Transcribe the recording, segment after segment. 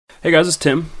Hey guys, it's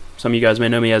Tim. Some of you guys may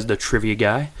know me as the Trivia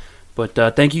Guy. But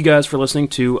thank you guys for listening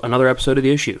to another episode of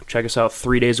The Issue. Check us out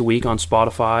 3 days a week on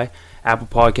Spotify, Apple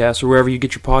Podcasts, or wherever you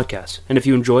get your podcasts. And if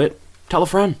you enjoy it, tell a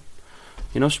friend.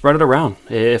 Spread it around.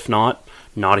 If not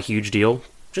a huge deal.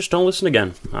 Just don't listen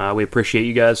again. We appreciate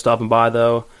you guys stopping by,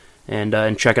 though,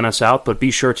 and checking us out. But be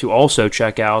sure to also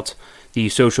check out the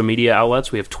social media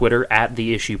outlets. We have Twitter at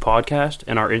The Issue Podcast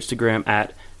and our Instagram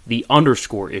at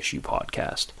 _Issue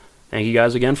Podcast. Thank you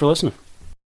guys again for listening.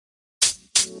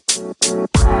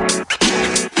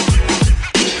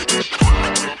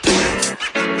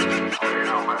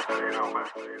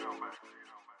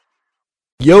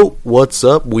 Yo, what's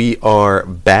up? We are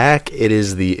back. It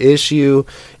is The Issue.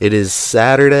 It is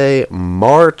Saturday,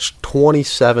 March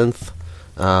 27th.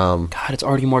 God, it's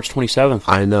already March 27th.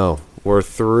 I know. We're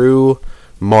through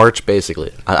March,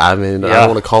 basically. I don't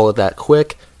want to call it that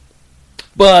quick.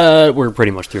 But we're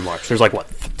pretty much through March. There's like, what,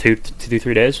 3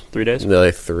 days? 3 days? No,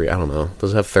 like 3. I don't know.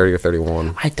 Does it have 30 or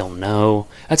 31? I don't know.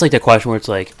 That's like that question where it's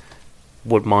like,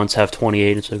 what months have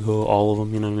 28? It's like, oh, all of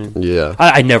them, you know what I mean? Yeah.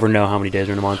 I never know how many days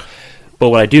are in a month. But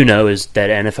what I do know is that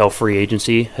NFL free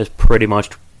agency has pretty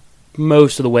much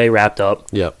most of the way wrapped up.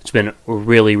 Yep. It's been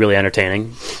really, really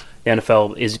entertaining. The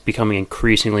NFL is becoming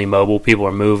increasingly mobile. People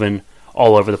are moving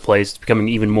all over the place. It's becoming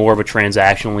even more of a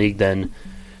transaction league than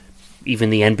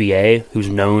even the NBA, who's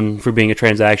known for being a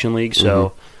transaction league.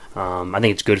 So I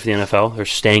think it's good for the NFL. They're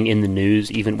staying in the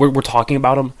news. Even we're talking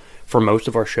about them for most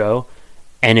of our show,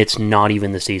 and it's not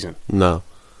even the season. No.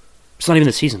 It's not even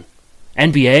the season.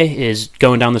 NBA is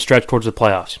going down the stretch towards the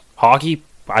playoffs. Hockey,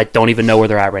 I don't even know where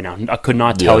they're at right now. I could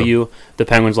not tell you the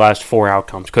Penguins' last 4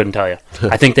 outcomes. Couldn't tell you.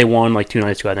 I think they won like 2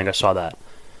 nights ago. I think I saw that.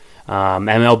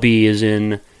 MLB is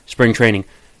in spring training.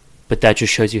 But that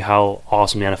just shows you how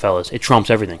awesome the NFL is. It trumps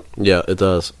everything. Yeah, it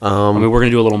does. We're going to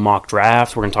do a little mock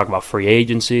draft. We're going to talk about free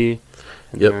agency.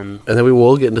 And then we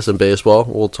will get into some baseball.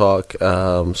 We'll talk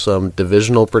some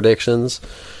divisional predictions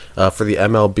for the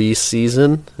MLB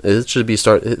season. It should be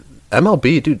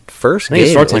MLB, dude, first I think game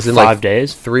it starts is in in 5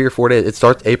 days. 3 or 4 days. It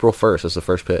starts April 1st. It's the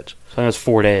first pitch. So I think it's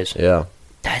 4 days. Yeah.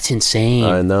 That's insane.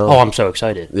 I know. Oh, I'm so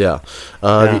excited. Yeah.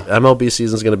 The MLB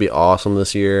season is going to be awesome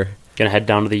this year. Going to head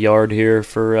down to the yard here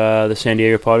for the San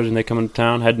Diego Padres when they come into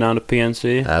town. Head down to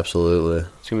PNC. Absolutely.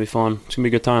 It's going to be fun. It's going to be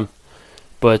a good time.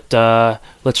 But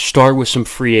let's start with some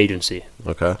free agency.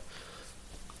 Okay.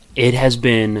 It has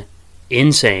been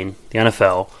insane, the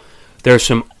NFL. There's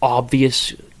some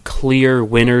obvious, clear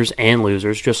winners and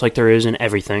losers, just like there is in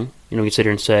everything. You sit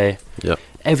here and say,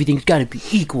 everything's got to be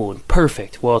equal and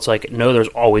perfect. Well, it's like, no, there's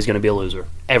always going to be a loser.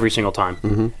 Every single time.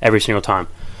 Mm-hmm. Every single time.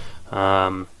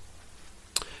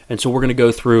 And so we're going to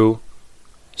go through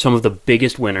some of the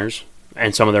biggest winners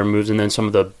and some of their moves, and then some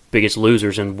of the biggest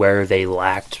losers and where they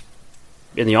lacked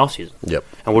in the offseason. Yep.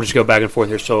 And we'll just go back and forth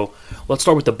here. So let's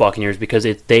start with the Buccaneers, because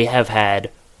they have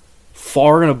had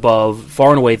far and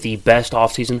away the best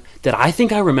offseason that I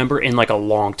think I remember in like a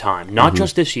long time. Not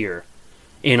just this year,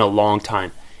 in a long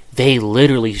time. They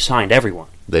literally signed everyone.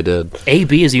 They did.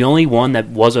 AB is the only one that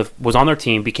was on their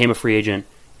team, became a free agent,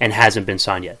 and hasn't been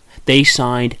signed yet. They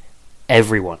signed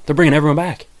everyone. They're bringing everyone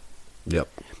back. Yep.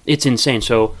 It's insane.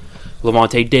 So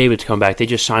Lavonte David's come back. They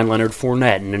just signed Leonard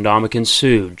Fournette and Ndamukong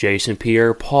Suh, Jason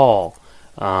Pierre-Paul.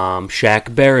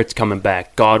 Shaq Barrett's coming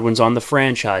back. Godwin's on the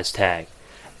franchise tag.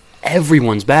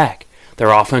 Everyone's back. Their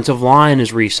offensive line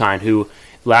is re-signed, who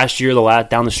last year,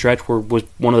 down the stretch, was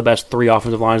one of the best 3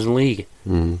 offensive lines in the league.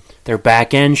 Mm. Their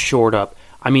back end shored up.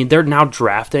 I mean, they're now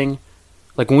drafting.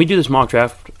 Like, when we do this mock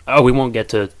draft, we won't get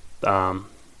to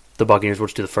the Buccaneers. We'll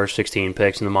just do the first 16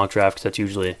 picks in the mock draft,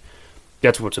 because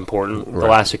that's what's important. Right. The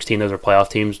last 16, those are playoff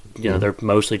teams. They're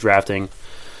mostly drafting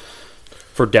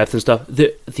for depth and stuff.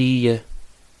 The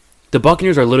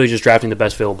Buccaneers are literally just drafting the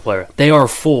best available player. They are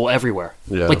full everywhere.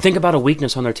 Yeah. Like, think about a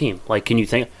weakness on their team. Like, can you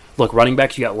think? Look, running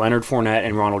backs, you got Leonard Fournette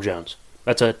and Ronald Jones.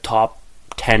 That's a top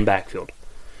 10 backfield.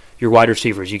 Your wide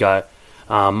receivers, you got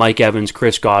Mike Evans,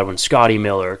 Chris Godwin, Scotty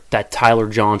Miller, that Tyler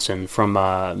Johnson from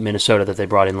Minnesota that they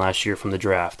brought in last year from the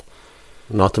draft.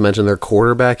 Not to mention their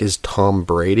quarterback is Tom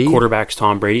Brady. Quarterback's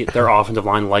Tom Brady. Their offensive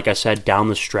line, like I said, down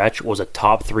the stretch was a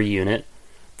top 3 unit.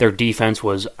 Their defense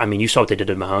was, you saw what they did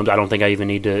to Mahomes. I don't think I even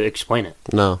need to explain it.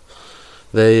 No.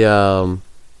 They're a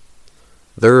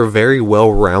very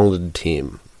well-rounded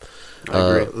team. I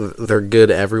agree. They're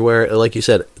good everywhere. Like you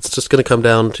said, it's just going to come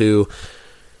down to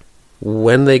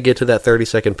when they get to that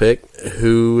 32nd pick,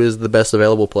 who is the best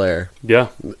available player? Yeah,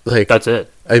 that's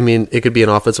it. It could be an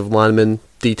offensive lineman,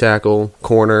 D-tackle,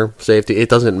 corner, safety. It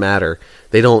doesn't matter.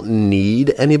 They don't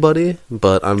need anybody,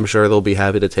 but I'm sure they'll be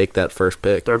happy to take that first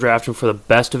pick. They're drafting for the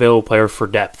best available player for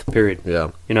depth, period.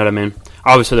 Yeah. You know what I mean?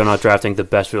 Obviously, they're not drafting the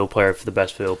best field player if the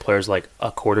best field player is like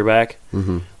a quarterback.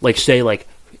 Mm-hmm. Like, say, like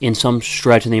in some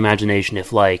stretch in the imagination,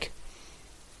 if like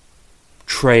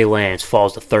Trey Lance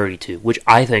falls to 32, which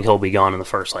I think he'll be gone in the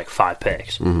first like 5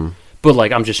 picks. Mm-hmm. But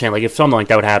like, I'm just saying, like if something like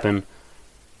that would happen,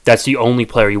 that's the only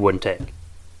player you wouldn't take.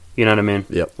 You know what I mean?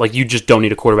 Yep. Like, you just don't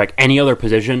need a quarterback. Any other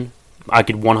position, I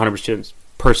could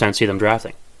 100% see them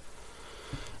drafting.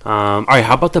 All right,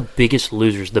 how about the biggest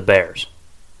losers, the Bears?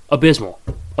 Abysmal.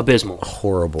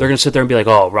 Horrible. They're going to sit there and be like,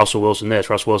 oh, Russell Wilson this,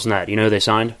 Russell Wilson that. You know who they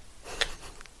signed?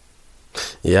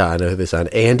 Yeah, I know who they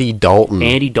signed. Andy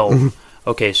Dalton.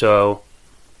 Okay, so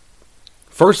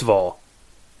first of all,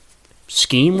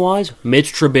 scheme-wise,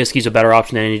 Mitch Trubisky's a better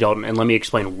option than Andy Dalton, and let me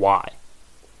explain why.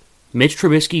 Mitch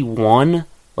Trubisky won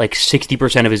like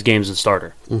 60% of his games as a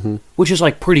starter, which is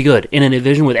like pretty good in a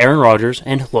division with Aaron Rodgers.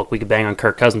 And look, we could bang on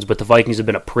Kirk Cousins, but the Vikings have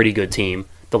been a pretty good team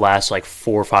the last like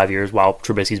 4 or 5 years while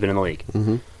Trubisky's been in the league.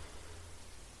 Mm-hmm.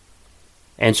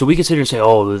 And so we could sit here and say,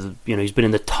 oh, you know, he's been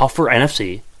in the tougher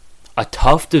NFC, a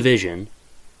tough division,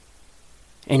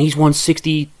 and he's won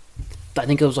 60, I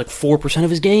think it was like 4% of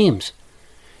his games.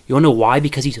 You want to know why?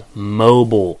 Because he's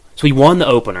mobile. So he won the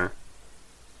opener,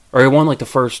 or he won like the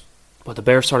first. But the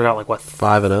Bears started out like what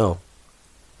 5-0.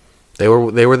 They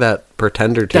were that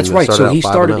pretender team. That's right. So he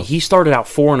started out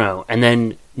 4-0, and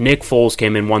then Nick Foles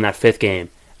came in, won that 5th game,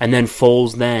 and then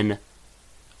Foles then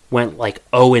went like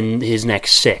 0 in his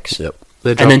next 6. Yep.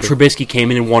 And then Trubisky came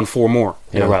in and won 4 more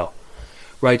in a row.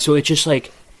 Right. So it's just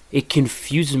like it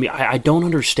confuses me. I don't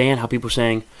understand how people are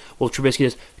saying, well,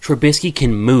 Trubisky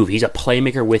can move. He's a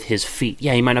playmaker with his feet.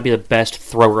 Yeah, he might not be the best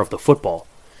thrower of the football.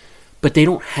 But they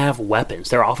don't have weapons.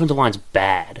 Their offensive line's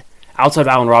bad. Outside of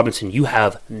Allen Robinson, you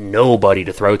have nobody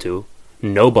to throw to.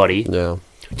 Nobody. Yeah.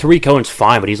 Tariq Cohen's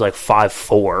fine, but he's like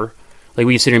 5'4". Like,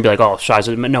 we can sit here and be like, oh,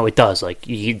 Shiza. No, it does. Like,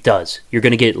 he does. You're going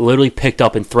to get literally picked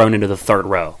up and thrown into the 3rd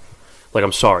row. Like,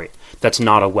 I'm sorry. That's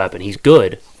not a weapon. He's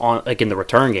good on like in the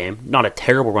return game. Not a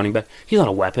terrible running back. He's not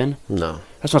a weapon. No.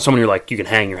 That's not someone you're like, you can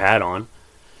hang your hat on.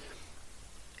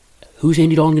 Who's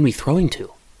Andy Dalton going to be throwing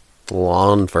to?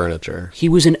 Lawn furniture. He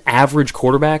was an average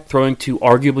quarterback throwing to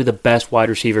arguably the best wide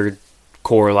receiver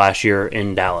core last year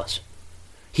in Dallas.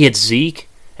 He had Zeke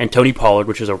and Tony Pollard,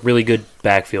 which is a really good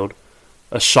backfield,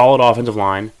 a solid offensive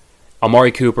line,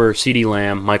 Amari Cooper, CeeDee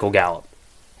Lamb, Michael Gallup.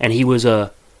 And he was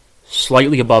a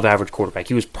slightly above average quarterback.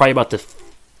 He was probably about the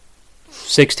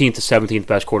 16th to 17th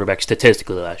best quarterback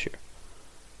statistically last year.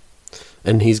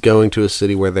 And he's going to a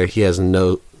city where he has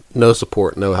no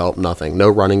support, no help, nothing. No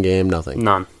running game, nothing.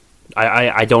 None.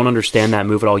 I don't understand that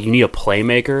move at all. You need a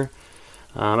playmaker.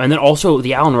 And then also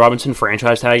the Allen Robinson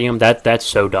franchise tagging him, that's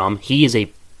so dumb. He is a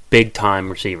big-time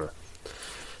receiver.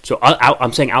 So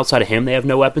I'm saying outside of him, they have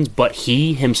no weapons, but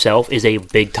he himself is a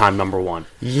big-time number 1.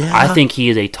 Yeah. I think he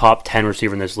is a top 10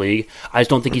 receiver in this league. I just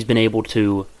don't think he's been able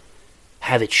to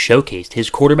have it showcased. His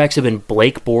quarterbacks have been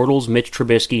Blake Bortles, Mitch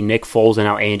Trubisky, Nick Foles, and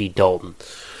now Andy Dalton.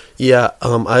 Yeah,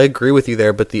 I agree with you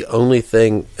there, but the only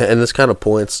thing, and this kind of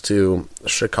points to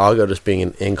Chicago just being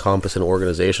an incompetent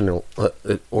organization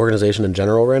in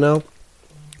general right now.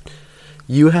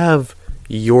 You have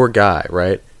your guy,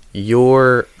 right?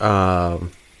 Your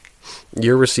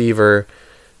receiver,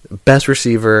 best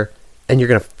receiver, and you're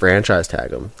going to franchise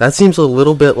tag him. That seems a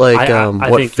little bit like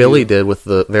what Philly did with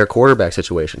their quarterback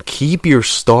situation. Keep your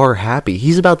star happy.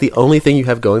 He's about the only thing you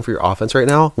have going for your offense right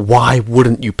now. Why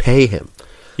wouldn't you pay him?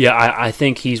 Yeah, I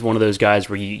think he's one of those guys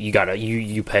where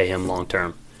you pay him long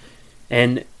term,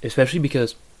 and especially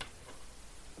because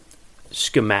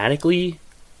schematically,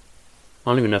 I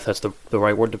don't even know if that's the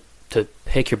right word to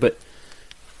pick here, but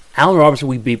Allen Robinson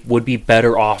would be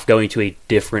better off going to a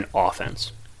different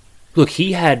offense. Look,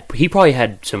 he probably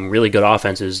had some really good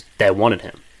offenses that wanted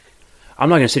him. I'm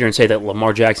not going to sit here and say that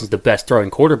Lamar Jackson's the best throwing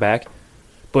quarterback.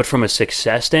 But from a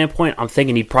success standpoint, I'm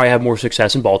thinking he'd probably have more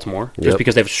success in Baltimore. Just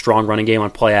because they have a strong running game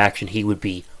on play action, he would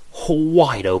be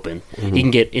wide open. Mm-hmm. He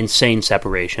can get insane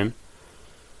separation.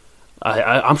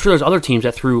 I'm sure there's other teams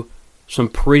that threw some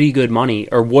pretty good money,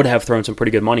 or would have thrown some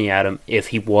pretty good money at him if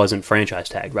he wasn't franchise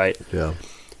tagged, right? Yeah.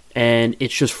 And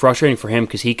it's just frustrating for him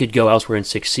because he could go elsewhere and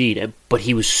succeed, but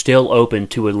he was still open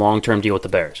to a long-term deal with the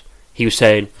Bears. He was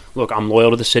saying, look, I'm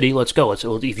loyal to the city, let's go.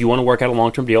 If you want to work out a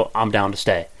long-term deal, I'm down to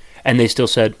stay. And they still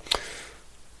said,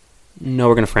 no,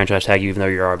 we're going to franchise tag you even though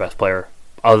you're our best player,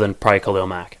 other than probably Khalil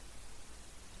Mack.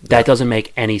 That doesn't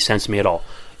make any sense to me at all.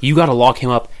 You got to lock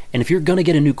him up. And if you're going to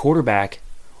get a new quarterback,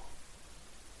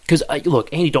 because,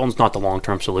 look, Andy Dalton's not the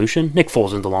long-term solution. Nick Foles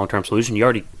isn't the long-term solution.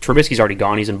 Trubisky's already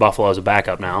gone. He's in Buffalo as a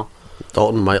backup now.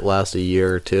 Dalton might last a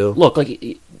year or two. Look,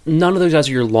 like, none of those guys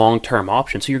are your long-term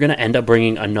options. So you're going to end up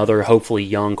bringing another, hopefully,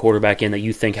 young quarterback in that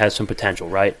you think has some potential,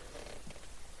 right?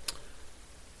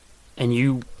 and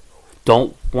you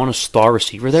don't want a star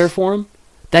receiver there for him,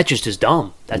 that just is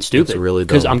dumb. That's stupid. It's really dumb.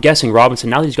 Because I'm guessing Robinson,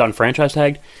 now that he's gotten franchise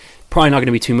tagged, probably not going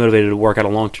to be too motivated to work out a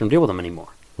long-term deal with him anymore.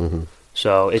 Mm-hmm.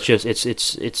 So it's just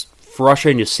it's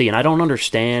frustrating to see, and I don't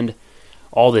understand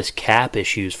all this cap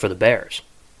issues for the Bears.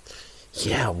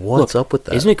 Yeah, what's up with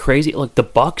that? Isn't it crazy? Like, the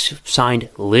Bucks signed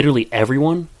literally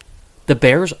everyone. The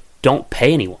Bears don't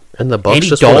pay anyone. And the Bucks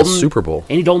just won a Super Bowl.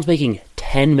 Andy Dalton's making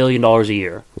 $10 million a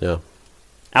year. Yeah.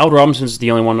 Al Robinson's the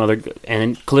only one other,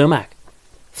 and Khalil Mack.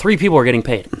 3 people are getting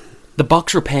paid. The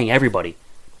Bucks are paying everybody.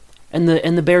 And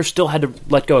the Bears still had to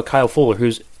let go of Kyle Fuller,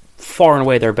 who's far and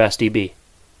away their best DB.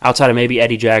 Outside of maybe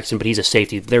Eddie Jackson, but he's a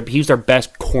safety. He's their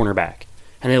best cornerback.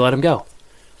 And they let him go.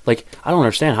 Like, I don't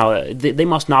understand how they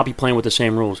must not be playing with the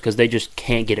same rules because they just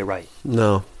can't get it right.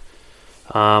 No.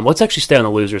 Let's actually stay on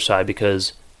the loser side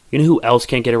because you know who else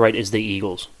can't get it right is the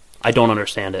Eagles. I don't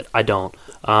understand it. I don't.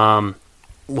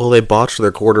 Well, they botched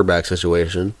their quarterback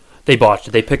situation. They botched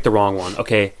it. They picked the wrong one.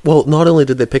 Okay. Well, not only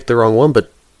did they pick the wrong one,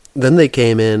 but then they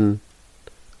came in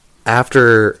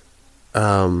after,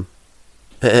 and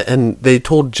they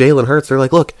told Jalen Hurts, they're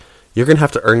like, "Look, you're gonna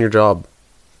have to earn your job.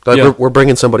 Like, Yeah. we're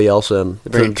bringing somebody else in. They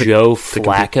bring Joe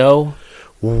Flacco.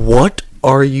 What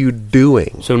are you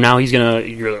doing?" So now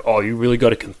you're like, oh, you really got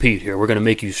to compete here. We're going to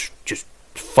make you just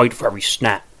fight for every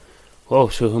snap. Whoa,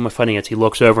 so who am I fighting against? He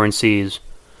looks over and sees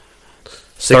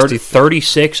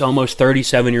 36, almost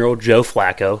 37-year-old Joe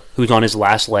Flacco, who's on his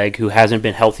last leg, who hasn't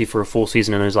been healthy for a full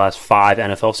season in his last 5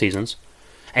 NFL seasons,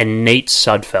 and Nate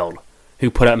Sudfeld,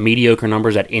 who put up mediocre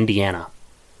numbers at Indiana.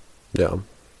 Yeah.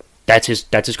 That's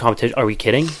his competition. Are we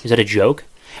kidding? Is that a joke?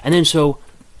 And then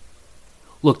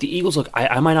look, the Eagles,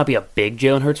 I might not be a big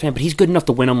Jalen Hurts fan, but he's good enough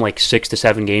to win them like 6 to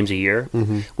 7 games a year,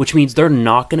 which means they're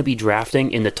not going to be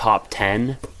drafting in the top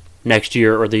 10 next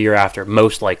year or the year after,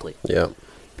 most likely. Yeah.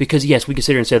 Because, yes, we can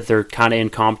sit here and say that they're kind of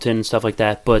incompetent and stuff like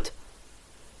that, but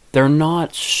they're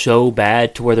not so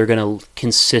bad to where they're going to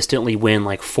consistently win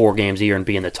like 4 games a year and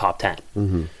be in the top 10.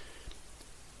 Mm-hmm.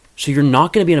 So you're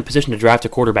not going to be in a position to draft a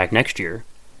quarterback next year.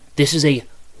 This is a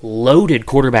loaded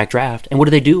quarterback draft. And what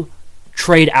do?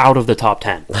 Trade out of the top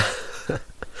 10.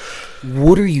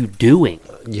 What are you doing?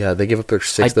 Yeah, they give up their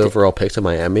 6th overall pick to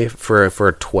Miami for a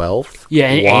 12th?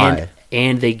 Yeah, why?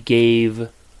 And they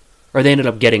ended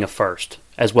up getting a first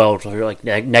as well, like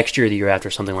next year or the year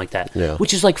after, something like that. Yeah.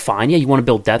 Which is like fine. Yeah, you want to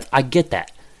build depth. I get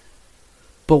that.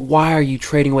 But why are you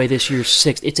trading away this year's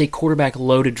 6th? It's a quarterback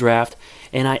loaded draft,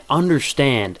 and I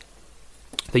understand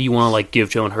that you want to like give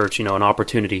Jalen Hurts, an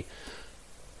opportunity.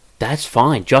 That's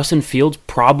fine. Justin Fields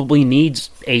probably needs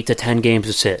 8 to 10 games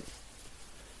to sit.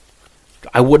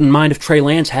 I wouldn't mind if Trey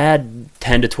Lance had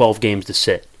 10 to 12 games to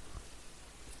sit.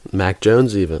 Mac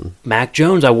Jones even. Mac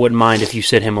Jones, I wouldn't mind if you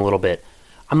sit him a little bit.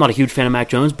 I'm not a huge fan of Mac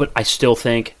Jones, but I still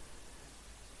think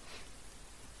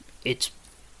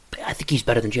I think he's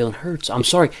better than Jalen Hurts. I'm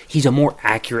sorry. He's a more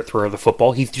accurate thrower of the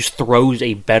football. He just throws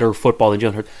a better football than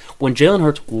Jalen Hurts. When Jalen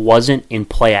Hurts wasn't in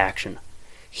play action,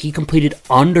 he completed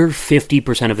under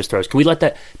 50% of his throws. Can we let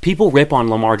that... People rip on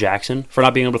Lamar Jackson for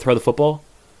not being able to throw the football.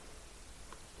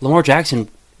 Lamar Jackson,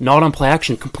 not on play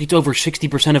action, completes over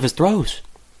 60% of his throws.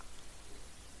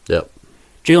 Yep.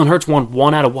 Jalen Hurts won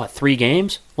 1 out of 3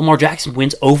 games? Lamar Jackson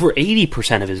wins over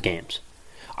 80% of his games.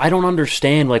 I don't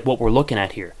understand what we're looking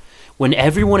at here. When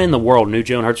everyone in the world knew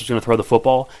Jalen Hurts was going to throw the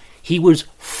football, he was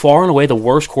far and away the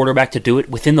worst quarterback to do it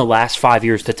within the last 5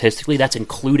 years statistically. That's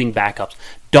including backups.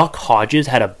 Duck Hodges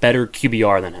had a better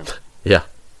QBR than him. Yeah.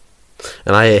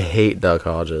 And I hate Duck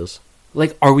Hodges.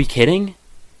 Are we kidding?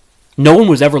 No one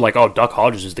was ever like, oh, Duck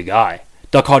Hodges is the guy.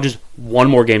 Duck Hodges won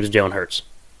more games than Jalen Hurts.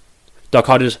 Duck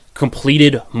Hodges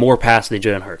completed more passes than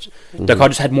Jalen Hurts. Mm-hmm. Duck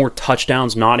Hodges had more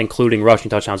touchdowns, not including rushing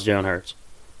touchdowns, than Jalen Hurts.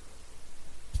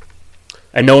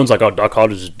 And no one's like, oh, Duck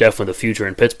Hodges is definitely the future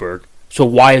in Pittsburgh. So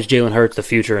why is Jalen Hurts the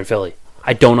future in Philly?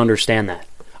 I don't understand that.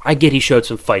 I get he showed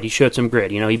some fight. He showed some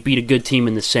grit. He beat a good team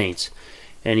in the Saints.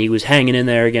 And he was hanging in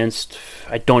there against,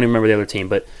 I don't even remember the other team,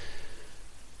 but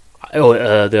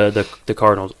the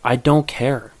Cardinals. I don't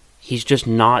care. He's just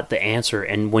not the answer.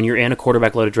 And when you're in a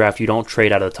quarterback-loaded draft, you don't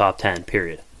trade out of the top 10,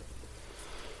 period.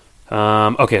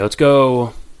 Okay, let's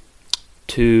go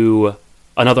to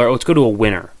a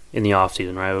winner in the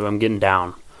offseason, right? I'm getting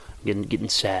down. I'm getting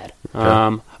sad.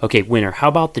 Okay, winner. How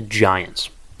about the Giants?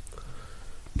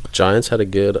 Giants had a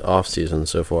good offseason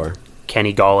so far.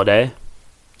 Kenny Golladay.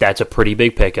 That's a pretty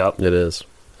big pickup. It is.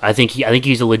 I think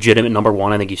he's a legitimate number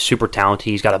 1. I think he's super talented.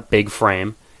 He's got a big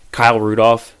frame. Kyle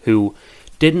Rudolph, who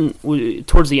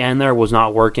towards the end there was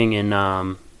not working in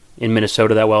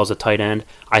Minnesota that well as a tight end.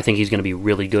 I think he's going to be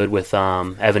really good with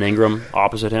Evan Ingram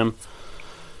opposite him.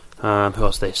 Who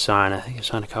else they signed? I think they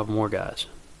signed a couple more guys.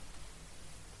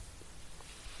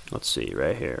 Let's see,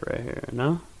 right here.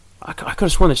 No? I could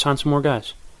have sworn they signed some more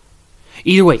guys.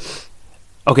 Either way.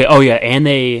 Okay, oh yeah, and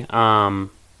they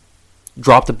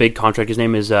dropped a big contract. His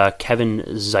name is Kevin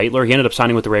Zeitler. He ended up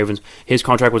signing with the Ravens. His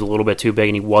contract was a little bit too big,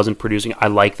 and he wasn't producing. I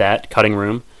like that, cutting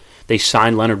room. They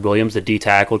signed Leonard Williams, the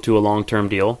D-tackle, to a long-term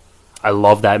deal. I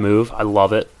love that move. I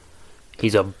love it.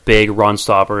 He's a big run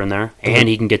stopper in there, and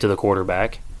he can get to the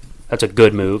quarterback. That's a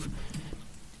good move.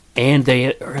 And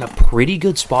they are in a pretty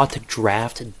good spot to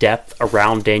draft depth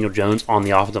around Daniel Jones on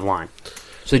the offensive line.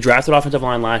 So they drafted offensive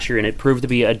line last year, and it proved to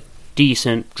be a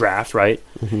decent draft, right?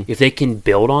 Mm-hmm. If they can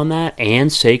build on that and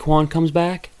Saquon comes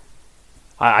back,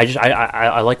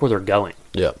 I like where they're going.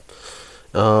 Yeah.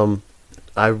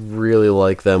 I really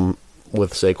like them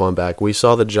with Saquon back. We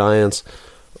saw the Giants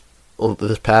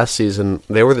this past season.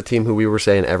 They were the team who we were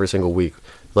saying every single week,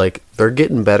 like, they're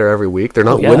getting better every week. They're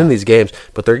not winning these games,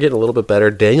 but they're getting a little bit better.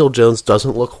 Daniel Jones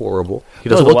doesn't look horrible. He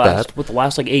doesn't look bad. With the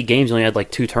last 8 games, he only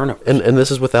had 2 turnovers. And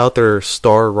this is without their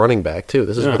star running back, too.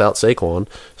 This is without Saquon.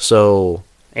 So,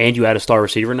 and you add a star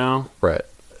receiver now. Right.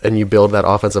 And you build that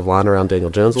offensive line around Daniel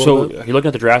Jones a little bit. So, are you looking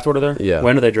at the draft order there? Yeah.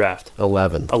 When do they draft?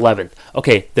 11th.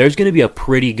 Okay, there's going to be a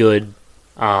pretty good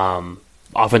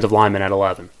offensive lineman at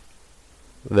 11.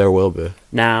 There will be.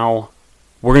 Now,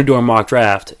 we're going to do our mock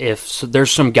draft.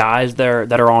 There's some guys there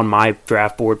that are on my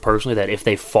draft board personally that if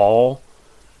they fall,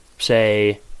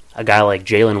 say, a guy like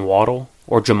Jalen Waddle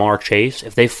or Jamar Chase,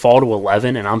 if they fall to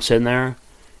 11 and I'm sitting there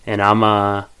and I'm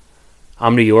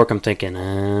New York, I'm thinking,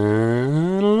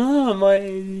 I don't know, I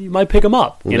might pick them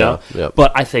up, you know? Yep.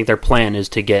 But I think their plan is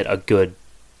to get a good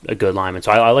lineman.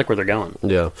 So I like where they're going.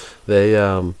 Yeah.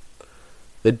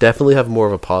 They definitely have more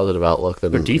of a positive outlook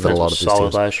than a lot of these teams. Their defense was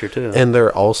solid last year, too. And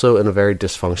they're also in a very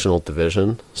dysfunctional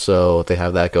division, so they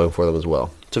have that going for them as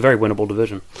well. It's a very winnable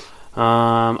division.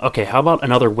 Okay, how about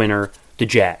another winner, the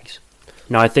Jags?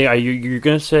 Now, I think you're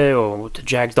going to say, oh, the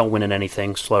Jags don't win in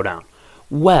anything, slow down.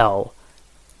 Well,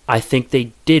 I think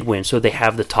they did win, so they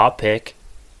have the top pick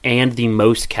and the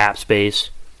most cap space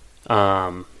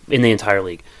in the entire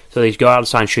league. So they go out and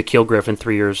sign Shaquille Griffin,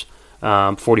 3 years,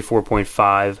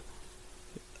 $44.5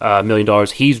 million.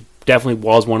 He's definitely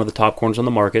was one of the top corners on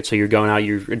the market. So you're going out,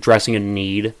 you're addressing a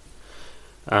need.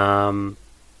 I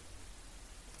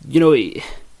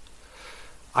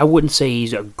wouldn't say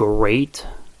he's a great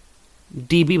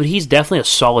DB, but he's definitely a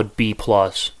solid B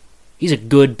plus. He's a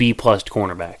good B plus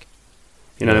cornerback.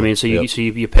 You know what I mean? So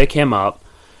you pick him up.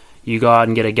 You go out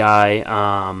and get a guy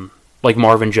like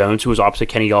Marvin Jones, who was opposite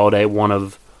Kenny Galladay.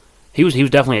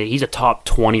 He's a top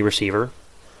 20 receiver.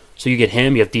 So you get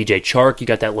him, you have DJ Chark, you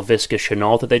got that Laviska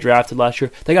Shenault that they drafted last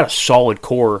year. They got a solid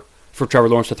core for Trevor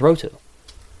Lawrence to throw to.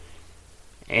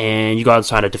 And you got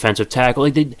inside a defensive tackle.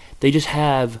 They just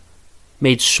have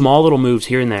made small little moves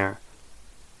here and there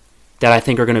that I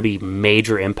think are going to be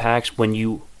major impacts when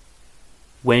you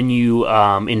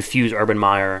infuse Urban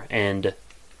Meyer and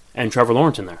Trevor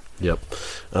Lawrence in there. Yep.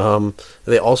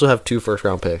 They also have 2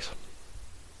 first-round picks.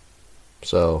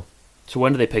 So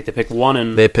when do they pick? They pick 1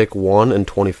 and... They pick 1 and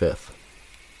 25th.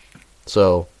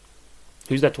 So...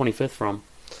 Who's that 25th from?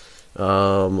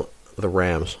 The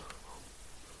Rams.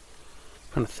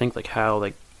 I'm trying to think how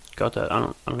they got that. I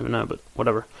don't even know, but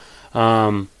whatever.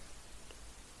 From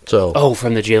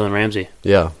the Jalen Ramsey.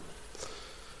 Yeah.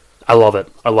 I love it.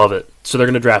 So they're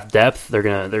going to draft depth. They're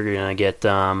going to get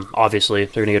obviously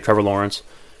they're going to get Trevor Lawrence.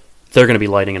 They're going to be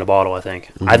lightning in a bottle, I think.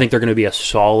 Mm-hmm. I think they're going to be a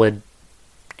solid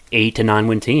 8 to 9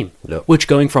 win team. Yep. Which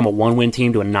going from a 1-win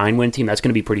team to a 9-win team, that's going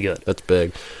to be pretty good. That's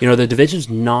big. The division's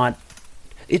not.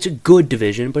 It's a good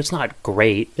division, but it's not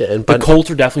great. Yeah, the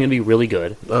Colts are definitely going to be really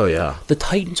good. Oh yeah. The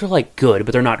Titans are good,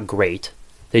 but they're not great.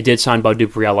 They did sign Bud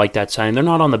Dupree. I like that signing. They're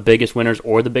not on the biggest winners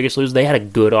or the biggest losers. They had a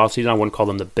good offseason. I wouldn't call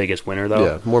them the biggest winner, though.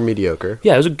 Yeah, more mediocre.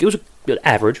 Yeah, it was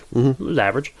average. Mm-hmm. It was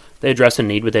average. They addressed a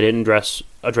need, but they didn't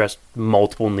address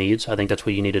multiple needs. I think that's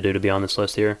what you need to do to be on this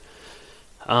list here.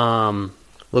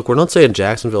 Look, we're not saying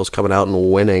Jacksonville's coming out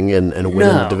and winning and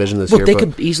winning the division this year. They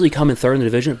could easily come in third in the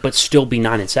division, but still be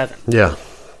 9-7. Yeah.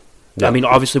 I mean,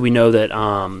 obviously we know that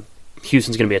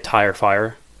Houston's going to be a tire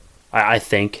fire. I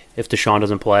think if Deshaun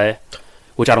doesn't play.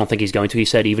 Which I don't think he's going to. He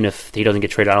said even if he doesn't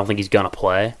get traded, I don't think he's going to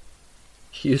play.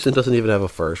 Houston doesn't even have a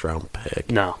first-round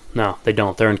pick. No, they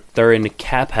don't. They're in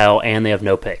cap hell, and they have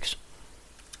no picks.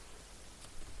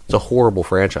 It's a horrible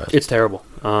franchise. It's terrible.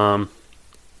 All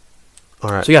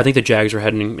right. So, yeah, I think the Jags are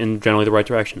heading in generally the right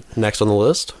direction. Next on the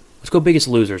list? Let's go biggest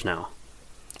losers now.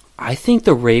 I think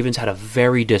the Ravens had a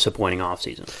very disappointing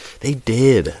offseason. They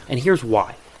did. And here's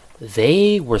why.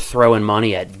 They were throwing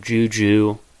money at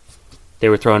Juju. They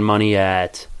were throwing money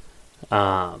at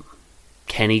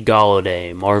Kenny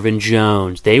Golladay, Marvin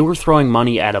Jones. They were throwing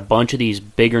money at a bunch of these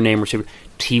bigger name receivers.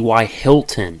 T.Y.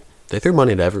 Hilton. They threw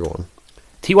money at everyone.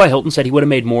 T.Y. Hilton said he would have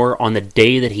made more on the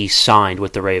day that he signed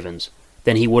with the Ravens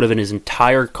than he would have in his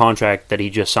entire contract that he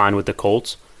just signed with the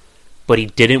Colts. But he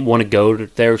didn't want to go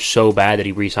there so bad that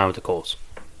he re-signed with the Colts.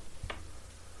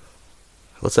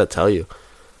 What's that tell you?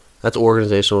 That's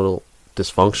organizational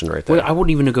dysfunction right there. Well, I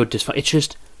wouldn't even go dysfunction. It's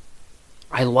just,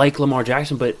 I like Lamar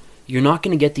Jackson, but you're not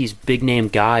going to get these big-name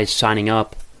guys signing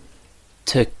up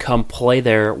to come play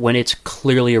there when it's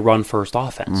clearly a run-first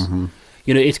offense. Mm-hmm.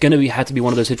 You know, it's going to have to be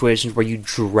one of those situations where you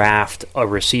draft a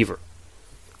receiver.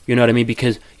 You know what I mean?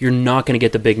 Because you're not going to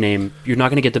get the big name. You're not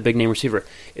going to get the big name receiver.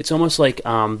 It's almost like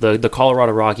the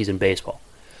Colorado Rockies in baseball.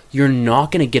 You're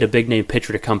not going to get a big name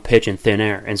pitcher to come pitch in thin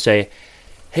air and say,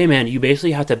 "Hey man, you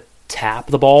basically have to tap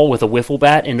the ball with a wiffle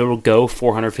bat and it'll go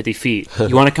 450 feet.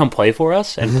 You want to come play for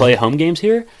us and play home games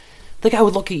here?" The guy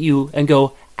would look at you and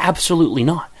go, "Absolutely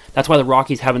not." That's why the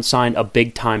Rockies haven't signed a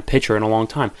big time pitcher in a long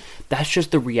time. That's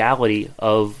just the reality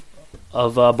of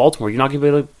Baltimore. You're not going to be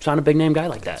able to sign a big name guy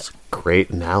like that. That's a great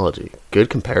analogy. Good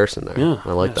comparison there. Yeah,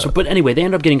 I like that. So, but anyway, they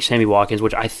end up getting Sammy Watkins,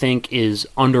 which I think is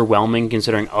underwhelming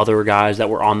considering other guys that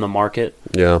were on the market.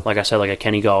 Yeah. Like I said, like a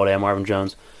Kenny Golladay, Marvin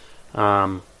Jones.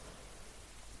 So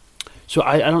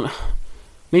I don't.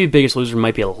 Maybe biggest loser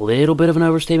might be a little bit of an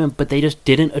overstatement, but they just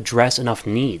didn't address enough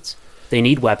needs. They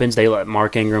need weapons. They let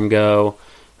Mark Ingram go.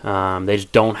 They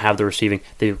just don't have the receiving.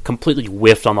 They completely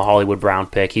whiffed on the Hollywood Brown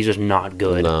pick. He's just not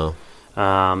good. No.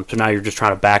 So now you're just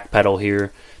trying to backpedal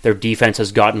here. Their defense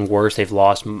has gotten worse. They've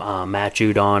lost Matt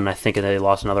Judon. I think they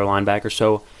lost another linebacker.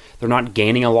 So they're not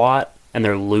gaining a lot, and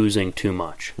they're losing too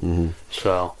much. Mm-hmm.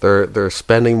 So they're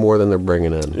spending more than they're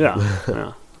bringing in.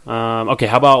 Yeah. Okay,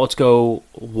 how about let's go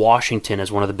Washington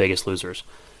as one of the biggest losers.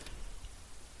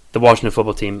 The Washington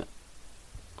football team.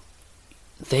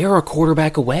 They are a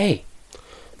quarterback away.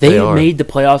 They made the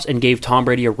playoffs and gave Tom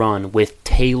Brady a run with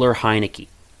Taylor Heineke.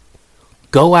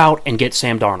 Go out and get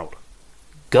Sam Darnold.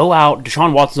 Go out.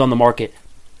 Deshaun Watson's on the market.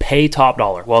 Pay top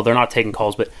dollar. Well, they're not taking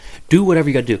calls, but do whatever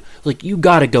you got to do. Like, you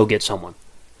got to go get someone.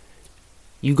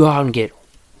 You go out and get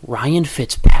Ryan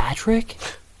Fitzpatrick?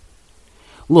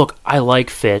 Look, I like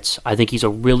Fitz. I think he's a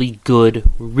really good,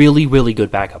 really, really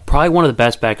good backup. Probably one of the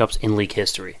best backups in league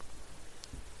history.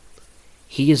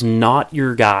 He is not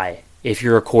your guy if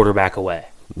you're a quarterback away.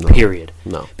 No. Period.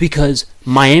 No. Because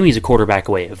Miami's a quarterback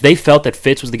away. If they felt that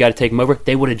Fitz was the guy to take him over,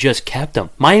 they would have just kept him.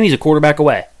 Miami's a quarterback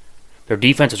away. Their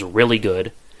defense is really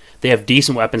good. They have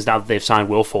decent weapons now that they've signed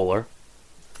Will Fuller.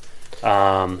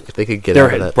 If they could get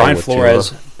out of that Brian thing with Flores.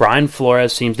 Tua. Brian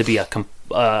Flores seems to be a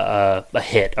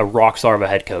hit, a rock star of a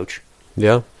head coach.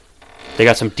 Yeah. They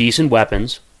got some decent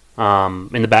weapons in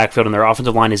the backfield, and their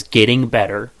offensive line is getting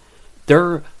better.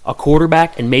 They're a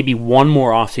quarterback and maybe one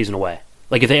more offseason away.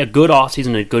 Like, if they had a good offseason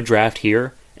and a good draft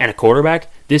here and a quarterback,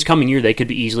 this coming year they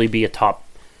could easily be a top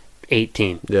 8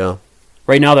 team. Yeah.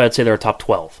 Right now, I'd say they're a top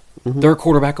 12. Mm-hmm. They're a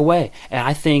quarterback away. And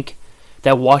I think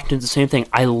that Washington's the same thing.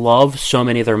 I love so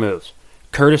many of their moves.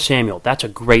 Curtis Samuel, that's a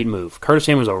great move. Curtis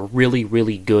Samuel's a really,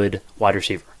 really good wide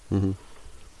receiver. Mm-hmm.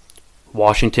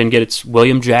 Washington gets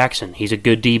William Jackson. He's a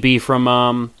good DB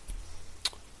from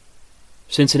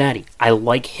Cincinnati. I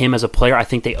like him as a player. I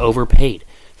think they overpaid.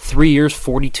 3 years,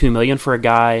 $42 million for a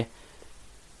guy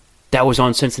that was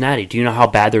on Cincinnati. Do you know how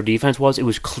bad their defense was? It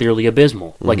was clearly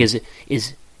abysmal. Mm-hmm. Like,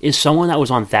 is someone that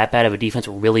was on that bad of a defense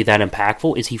really that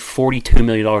impactful? Is he $42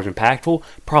 million impactful?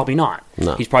 Probably not.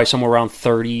 No. He's probably somewhere around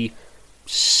 $35 to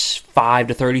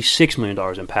 $36 million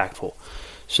impactful.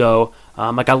 So,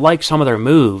 I like some of their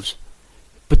moves,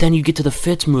 but then you get to the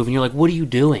Fitz move, and you're like, what are you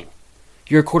doing?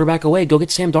 You're a quarterback away. Go get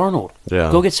Sam Darnold.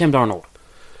 Yeah. Go get Sam Darnold.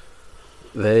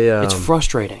 It's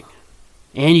frustrating.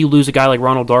 And you lose a guy like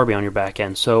Ronald Darby on your back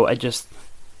end. So I just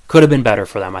could have been better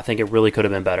for them. I think it really could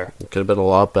have been better. It could have been a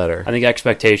lot better. I think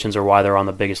expectations are why they're on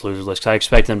the biggest losers list. 'Cause I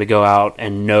expect them to go out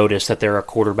and notice that they're a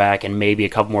quarterback and maybe a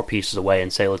couple more pieces away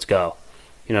and say, let's go.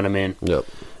 You know what I mean? Yep.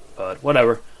 But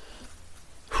whatever.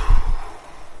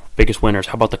 Biggest winners.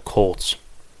 How about the Colts?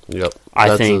 Yep.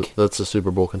 I think that's a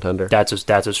Super Bowl contender. That's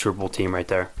a Super Bowl team right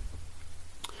there.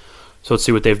 So let's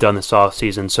see what they've done this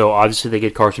offseason. So obviously they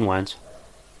get Carson Wentz.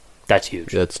 That's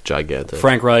huge. That's gigantic.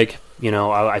 Frank Reich,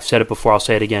 I've said it before, I'll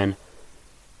say it again.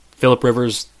 Phillip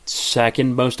Rivers'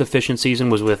 second most efficient season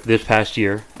was with this past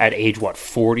year at age,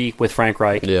 40 with Frank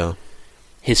Reich. Yeah.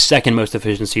 His second most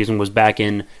efficient season was back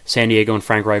in San Diego, and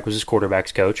Frank Reich was his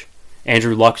quarterback's coach.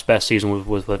 Andrew Luck's best season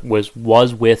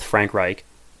was with Frank Reich.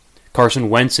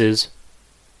 Carson Wentz's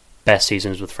best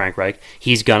season is with Frank Reich.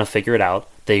 He's going to figure it out.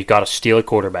 They've got to steal a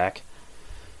quarterback.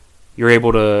 You're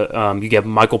able to you get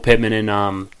Michael Pittman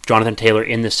and Jonathan Taylor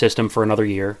in the system for another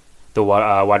year, the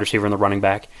wide receiver and the running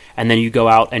back, and then you go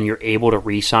out and you're able to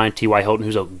re-sign T.Y. Hilton,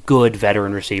 who's a good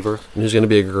veteran receiver. And who's going to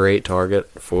be a great target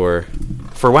for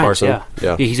Wentz. Carson.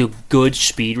 Yeah, he's a good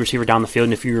speed receiver down the field,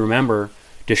 and if you remember,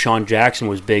 Deshaun Jackson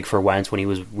was big for Wentz when he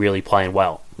was really playing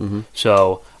well. Mm-hmm.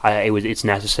 So it's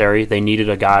necessary. They needed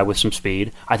a guy with some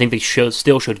speed. I think they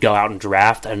still should go out and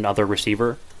draft another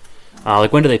receiver.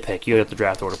 Like, when do they pick? You have the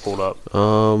draft order pulled up.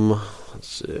 Let's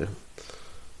see.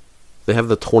 They have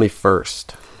the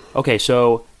 21st. Okay,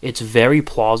 so it's very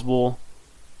plausible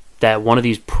that one of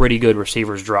these pretty good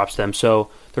receivers drops them. So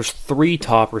there's 3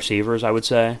 top receivers, I would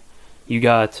say. You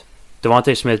got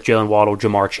Devontae Smith, Jalen Waddle,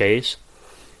 Jamar Chase.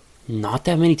 Not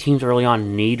that many teams early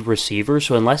on need receivers,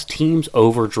 so unless teams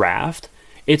overdraft,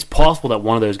 it's possible that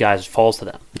one of those guys falls to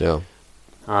them. Yeah.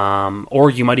 Or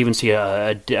you might even see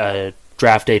a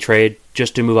draft day trade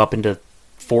just to move up into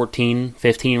 14,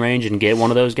 15 range and get one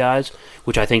of those guys,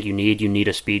 which I think you need. You need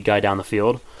a speed guy down the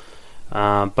field.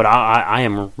 But I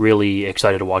am really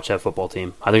excited to watch that football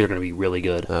team. I think they're going to be really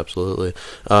good. Absolutely.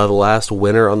 The last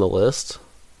winner on the list,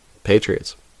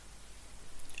 Patriots.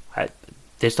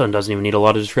 This one doesn't even need a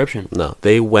lot of description. No,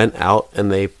 they went out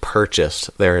and they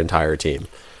purchased their entire team.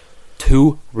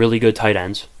 2 really good tight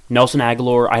ends. Nelson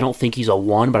Aguilar, I don't think he's a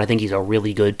 1, but I think he's a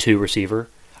really good 2 receiver.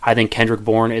 I think Kendrick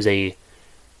Bourne is a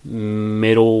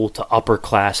middle to upper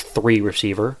class 3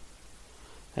 receiver.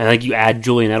 And I think you add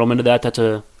Julian Edelman to that,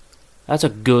 that's a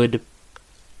good,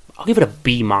 I'll give it a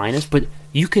B-, but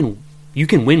you can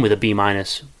win with a B-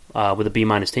 with a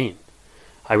B- team.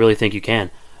 I really think you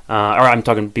can. Or I'm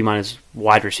talking B-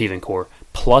 wide receiving core.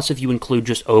 Plus, if you include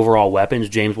just overall weapons,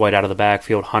 James White out of the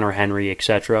backfield, Hunter Henry,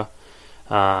 etc.,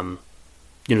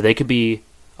 they could be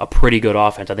a pretty good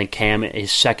offense. I think Cam,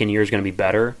 his second year, is going to be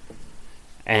better.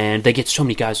 And they get so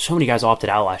many guys. So many guys opted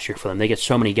out last year for them. They get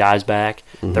so many guys back.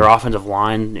 Mm-hmm. Their offensive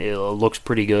line, it looks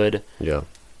pretty good. Yeah.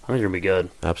 I think they're going to be good.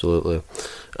 Absolutely.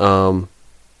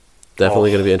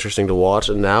 Definitely going to be interesting to watch.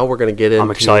 And now we're going to get into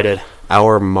I'm excited.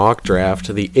 Our mock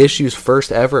draft, the issue's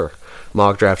first ever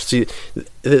mock draft. See,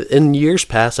 in years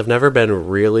past, I've never been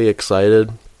really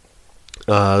excited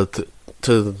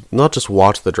to not just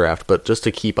watch the draft, but just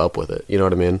to keep up with it. You know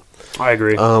what I mean? I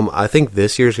agree. I think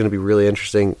this year is going to be really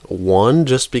interesting. One,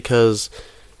 just because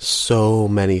so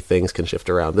many things can shift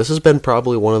around. This has been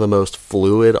probably one of the most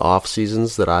fluid off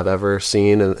seasons that I've ever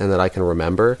seen and that I can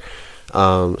remember.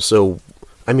 So,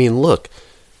 I mean, look,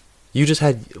 you just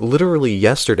had literally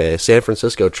yesterday, San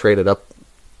Francisco traded up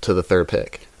to the 3rd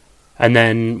pick. And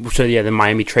then, then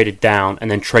Miami traded down and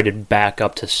then traded back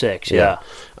up to 6. Yeah.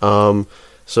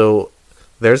 So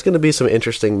there's going to be some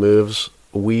interesting moves.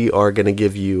 We are going to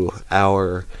give you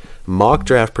our mock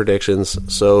draft predictions.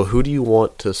 So who do you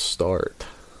want to start?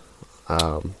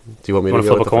 Do you want me to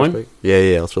go flip a coin? First pick?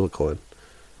 Yeah, let's flip a coin.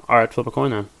 All right, flip a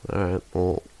coin then. All right,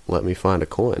 well, let me find a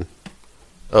coin.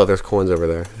 Oh, there's coins over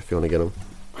there if you want to get them.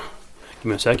 Give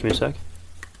me a sec.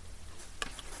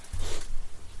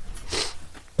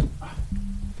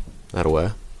 That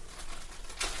away.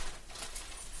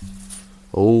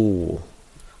 Oh.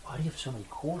 Why do you have so many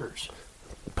quarters?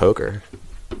 Poker.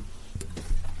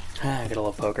 I gotta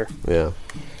love poker. Yeah.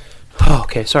 Oh,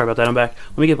 okay, sorry about that. I'm back.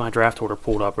 Let me get my draft order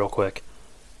pulled up real quick.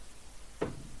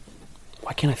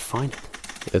 Why can't I find it?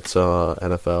 It's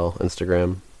NFL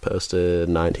Instagram posted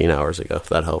 19 hours ago, if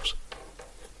that helps.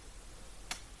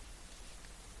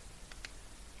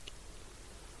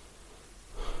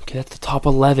 Okay, that's the top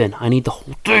 11. I need the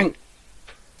whole thing.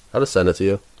 I'll just send it to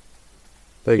you.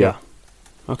 There you go.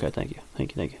 Okay, thank you.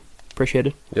 Appreciate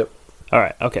it. Yep. All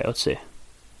right, okay, let's see.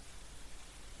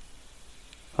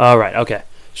 All right, okay.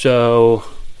 So,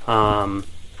 we'll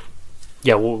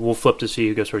flip to see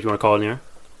who goes first. You want to call it in the air?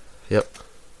 Yep.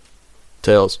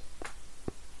 Tails.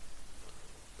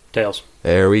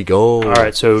 There we go. All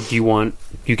right, so do you want...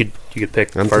 You could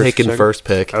pick I'm first, taking first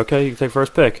pick. Okay, you can take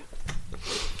first pick.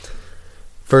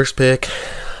 First pick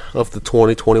of the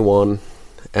 2021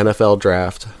 NFL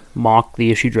Draft.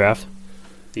 The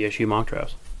issue mock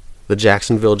draft. The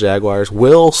Jacksonville Jaguars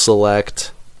will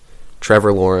select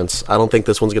Trevor Lawrence. I don't think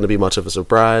this one's going to be much of a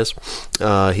surprise.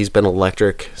 He's been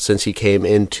electric since he came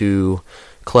into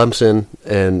Clemson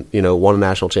and, won a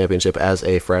national championship as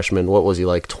a freshman. What was he,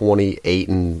 like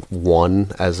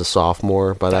 28-1 as a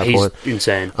sophomore by that point? He's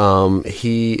insane.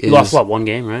 He lost, one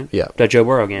game, right? Yeah. That Joe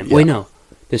Burrow game. Yeah. Wait, no.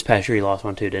 This past year he lost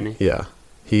one too, didn't he? Yeah.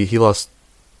 He lost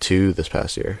 2 this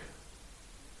past year.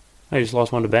 I just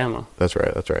lost one to Bama. That's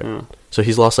right. Yeah. So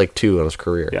he's lost like 2 in his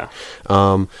career. Yeah.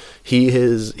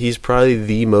 He's probably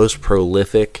the most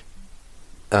prolific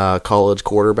college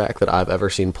quarterback that I've ever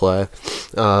seen play.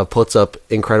 Puts up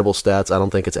incredible stats. I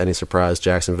don't think it's any surprise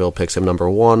Jacksonville picks him number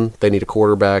 1. They need a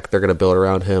quarterback. They're going to build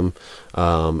around him.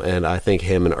 And I think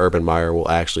him and Urban Meyer will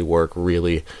actually work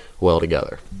really well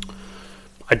together.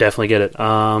 I definitely get it.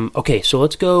 Okay, so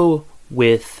let's go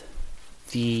with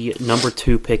the number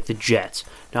 2 pick, the Jets.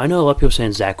 Now, I know a lot of people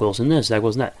saying Zach Wilson this, Zach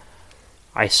Wilson that.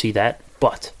 I see that,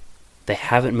 but they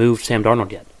haven't moved Sam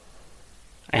Darnold yet.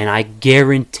 And I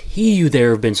guarantee you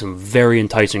there have been some very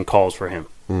enticing calls for him.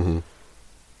 Mm-hmm.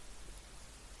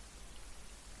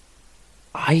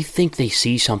 I think they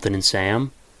see something in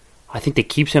Sam. I think they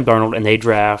keep Sam Darnold and they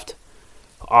draft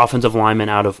offensive lineman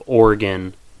out of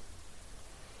Oregon,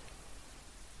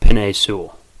 Penei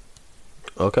Sewell.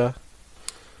 Okay.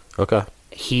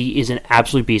 He is an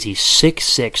absolute beast. He's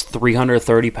 6'6",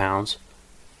 330 pounds.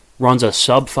 Runs a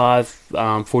sub-5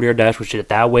 40-yard dash, which at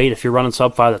that weight, if you're running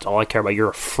sub-5, that's all I care about. You're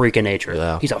a freak of nature.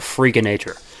 Yeah. He's a freak of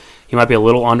nature. He might be a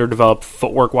little underdeveloped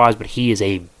footwork-wise, but he is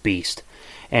a beast.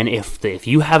 And if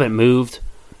you haven't moved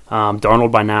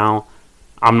Darnold by now,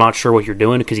 I'm not sure what you're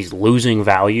doing because he's losing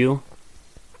value.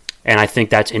 And I think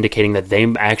that's indicating that they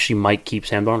actually might keep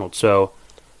Sam Darnold. So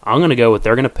I'm going to go with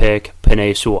they're going to pick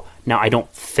Penei Sewell. Now, I don't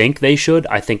think they should.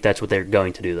 I think that's what they're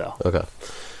going to do, though. Okay.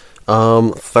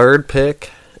 Third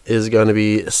pick is going to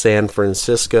be San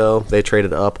Francisco. They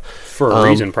traded up. For a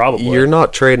reason, probably. You're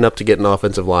not trading up to get an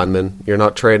offensive lineman. You're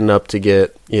not trading up to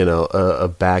get, a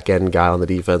back-end guy on the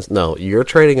defense. No, you're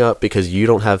trading up because you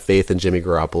don't have faith in Jimmy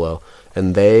Garoppolo.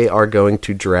 And they are going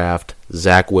to draft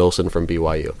Zach Wilson from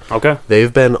BYU. Okay.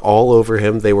 They've been all over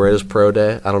him. They were at his pro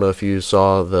day. I don't know if you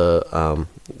saw the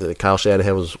Kyle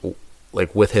Shanahan was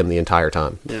with him the entire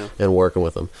time and working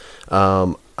with him.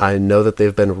 I know that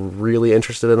they've been really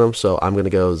interested in him, so I'm going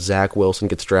to go Zach Wilson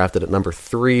gets drafted at number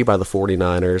 3 by the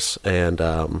 49ers.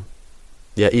 And,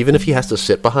 even if he has to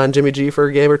sit behind Jimmy G for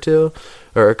a game or two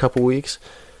or a couple weeks,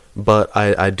 but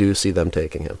I do see them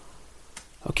taking him.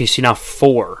 Okay, so now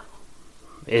 4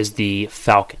 is the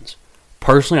Falcons.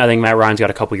 Personally, I think Matt Ryan's got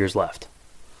a couple years left.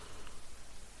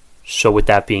 So with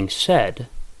that being said,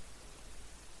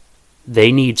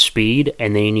 they need speed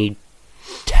and they need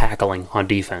tackling on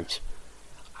defense.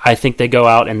 I think they go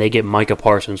out and they get Micah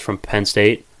Parsons from Penn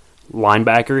State,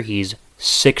 linebacker. He's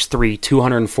 6'3",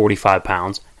 245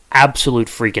 pounds, absolute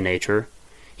freak of nature.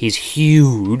 He's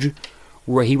huge.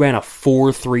 He ran a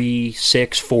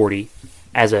 4.36 40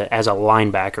 as a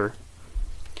linebacker.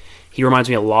 He reminds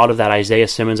me a lot of that Isaiah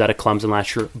Simmons out of Clemson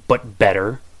last year, but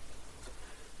better.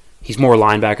 He's more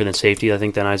linebacker than safety, I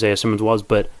think, than Isaiah Simmons was,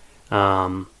 but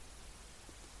I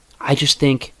just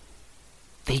think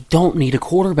they don't need a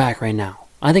quarterback right now.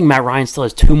 I think Matt Ryan still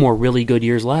has 2 more really good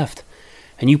years left.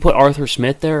 And you put Arthur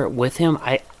Smith there with him,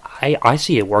 I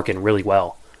see it working really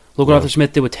well. Look what Arthur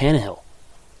Smith did with Tannehill.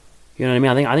 You know what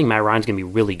I mean? I think Matt Ryan's going to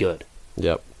be really good.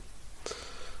 Yep.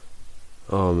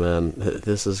 Oh, man.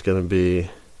 This is going to be...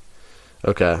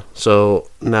 Okay, so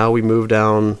now we move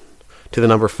down to the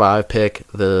number 5 pick,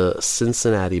 the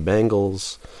Cincinnati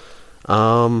Bengals.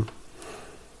 Man,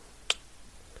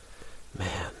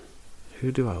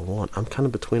 who do I want? I'm kind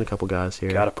of between a couple guys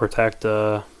here. Got to protect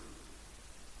Joe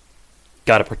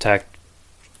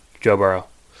Burrow.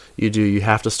 You do. You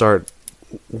have to start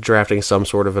drafting some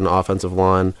sort of an offensive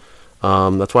line.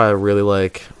 That's why I really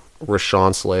like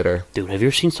Rashawn Slater. Dude, have you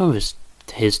ever seen some of his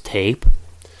tape?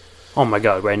 Oh my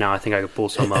God! Right now, I think I could pull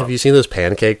some up. Have you seen those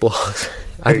pancake blocks?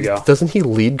 There you go. Doesn't he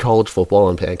lead college football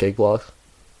in pancake blocks?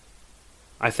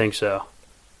 I think so.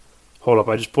 Hold up,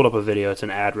 I just pulled up a video. It's an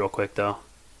ad real quick, though.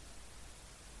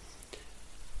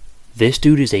 This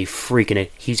dude is a freaking...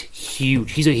 He's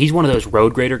huge. He's one of those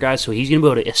road grader guys, so he's going to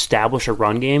be able to establish a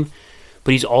run game.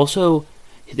 But he's also...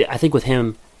 I think with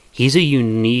him, he's a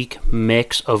unique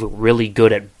mix of really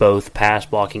good at both pass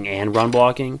blocking and run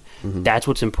blocking. Mm-hmm. That's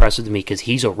what's impressive to me because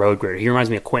he's a road grader. He reminds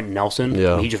me of Quentin Nelson.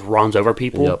 Yeah. He just runs over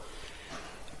people. Yep.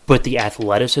 But the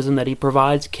athleticism that he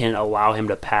provides can allow him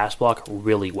to pass block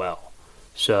really well.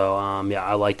 So,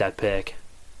 I like that pick.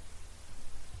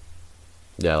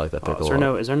 Yeah, I like that pick a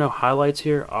lot. Is there no highlights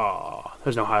here? Oh,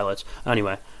 there's no highlights.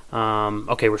 Anyway,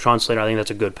 okay, Rashawn Slater, I think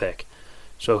that's a good pick.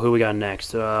 So who we got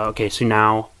next? Okay, so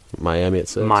now... Miami at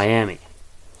 6. Miami.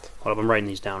 Hold up, I'm writing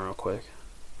these down real quick.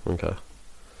 Okay.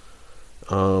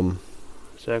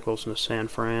 Zach Wilson to San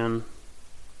Fran.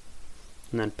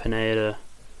 And then Penei to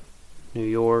New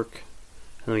York.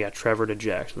 And then we got Trevor to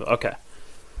Jacksonville. Okay.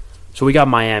 So we got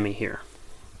Miami here.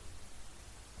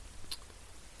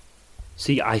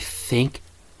 See, I think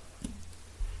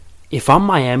if I'm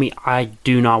Miami, I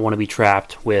do not want to be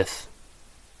trapped with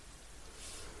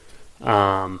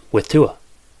Tua.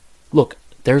 Look,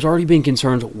 there's already been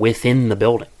concerns within the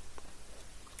building.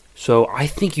 So I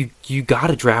think you got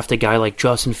to draft a guy like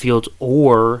Justin Fields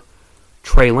or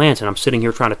Trey Lance, and I'm sitting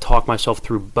here trying to talk myself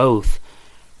through both.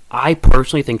 I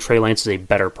personally think Trey Lance is a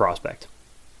better prospect.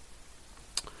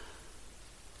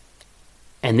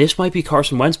 And this might be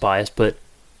Carson Wentz bias, but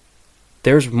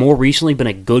there's more recently been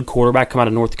a good quarterback come out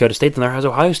of North Dakota State than there has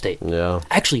Ohio State. Yeah.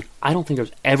 Actually, I don't think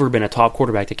there's ever been a top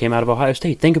quarterback that came out of Ohio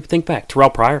State. Think back. Terrell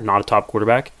Pryor, not a top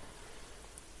quarterback.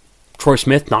 Troy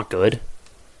Smith, not good.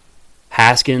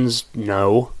 Haskins,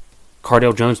 no.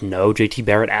 Cardale Jones, no. JT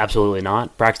Barrett, absolutely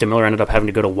not. Braxton Miller ended up having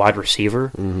to go to wide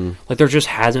receiver. Mm-hmm. Like, there just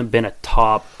hasn't been a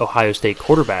top Ohio State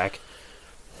quarterback.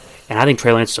 And I think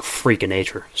Trey Lance is a freak of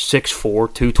nature.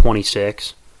 6'4",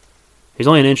 226. He's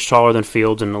only an inch taller than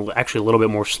Fields and actually a little bit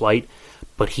more slight.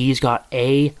 But he's got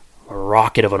a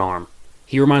rocket of an arm.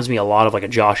 He reminds me a lot of like a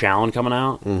Josh Allen coming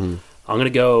out. Mm-hmm. I'm going to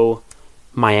go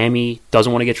Miami.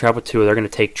 Doesn't want to get trapped with Tua. They're going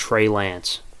to take Trey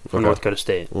Lance from North Dakota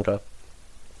State. Okay.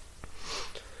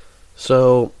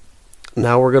 So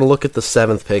now we're going to look at the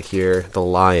 7th pick here, the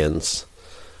Lions.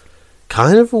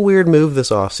 Kind of a weird move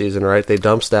this offseason, right? They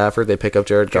dump Stafford, they pick up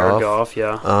Jared Goff. Jared Goff,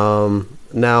 yeah.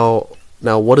 Now,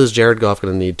 what is Jared Goff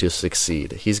going to need to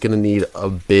succeed? He's going to need a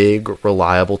big,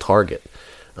 reliable target.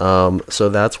 So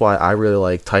that's why I really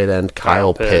like tight end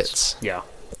Kyle Pitts. Yeah.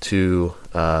 To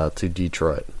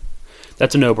Detroit.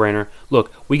 That's a no-brainer.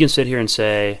 Look, we can sit here and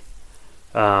say,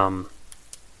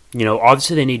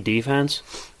 obviously they need defense.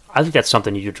 I think that's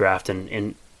something you draft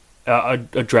and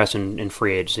address in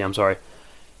free agency. I'm sorry.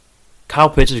 Kyle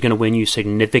Pitts is going to win you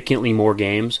significantly more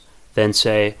games than,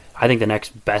 say, I think the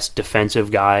next best defensive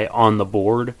guy on the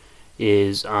board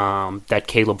is that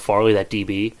Caleb Farley, that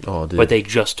DB. Oh, dude. But they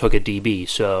just took a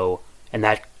DB, and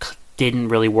that didn't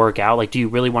really work out. Like, do you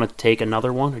really want to take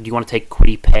another one, or do you want to take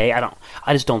Kwity Paye?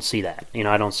 I just don't see that.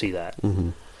 I don't see that.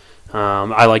 Mm-hmm.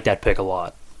 I like that pick a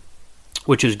lot,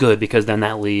 which is good because then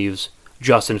that leaves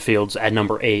Justin Fields at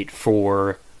number 8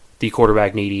 for the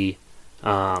quarterback needy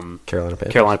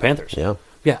Carolina Panthers. Yeah.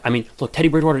 Yeah, I mean, look, Teddy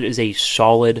Bridgewater is a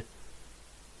solid...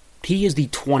 He is the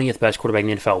 20th best quarterback in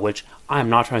the NFL, which I'm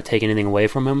not trying to take anything away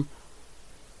from him,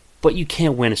 but you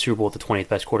can't win a Super Bowl with the 20th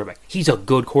best quarterback. He's a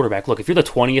good quarterback. Look, if you're the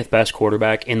 20th best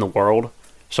quarterback in the world,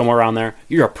 somewhere around there,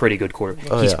 you're a pretty good quarterback.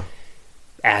 Oh, he's yeah.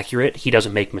 accurate. He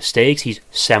doesn't make mistakes. He's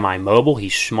semi-mobile.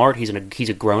 He's smart. He's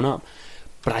a grown-up.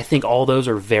 But I think all those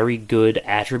are very good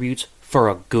attributes for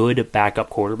a good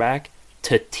backup quarterback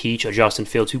to teach a Justin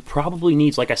Fields who probably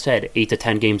needs, like I said, 8 to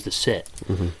 10 games to sit.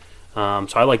 Mm-hmm.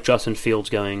 So I like Justin Fields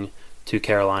going to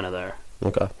Carolina there.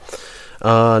 Okay.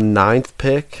 9th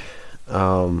pick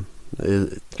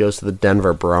it goes to the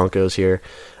Denver Broncos here.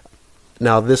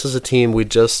 Now, this is a team we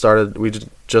just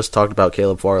talked about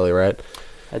Caleb Farley, right?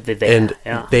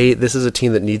 This is a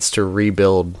team that needs to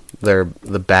rebuild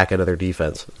the back end of their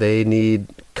defense. They need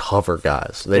cover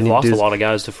guys. They've lost a lot of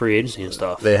guys to free agency and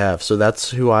stuff. They have. So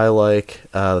that's who I like,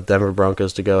 the Denver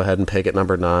Broncos, to go ahead and pick at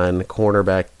number 9,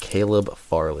 cornerback Caleb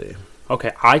Farley.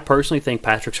 Okay, I personally think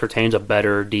Patrick Surtain's a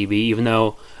better DB, even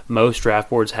though most draft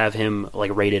boards have him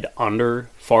like rated under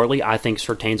Farley. I think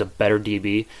Surtain's a better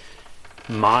DB.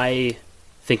 My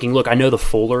thinking, look, I know the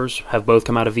Fullers have both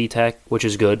come out of VTech, which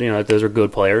is good. Those are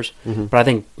good players. Mm-hmm. But I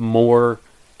think more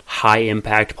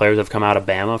high-impact players have come out of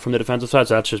Bama from the defensive side,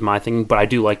 so that's just my thinking. But I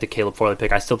do like the Caleb Farley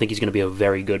pick. I still think he's going to be a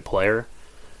very good player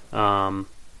in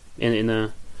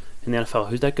the NFL.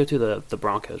 Who's that go to? The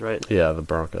Broncos, right? Yeah, the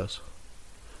Broncos.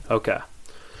 Okay,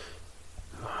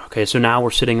 so now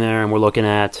we're sitting there and we're looking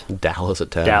at Dallas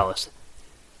at 10. Dallas.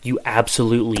 You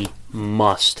absolutely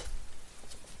must.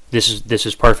 This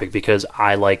is perfect because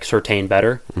I like Surtain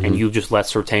better, mm-hmm. and you just let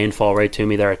Surtain fall right to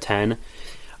me there at 10.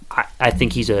 I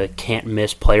think he's a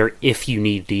can't-miss player if you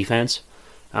need defense.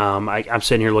 I'm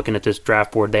sitting here looking at this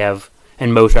draft board. They have,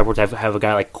 and most draft boards have a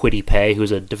guy like Kwity Paye,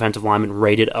 who's a defensive lineman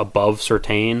rated above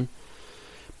Surtain.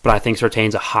 But I think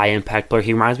Surtain's a high-impact player.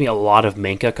 He reminds me a lot of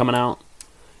Minka coming out.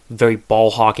 Very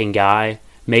ball-hawking guy,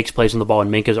 makes plays on the ball,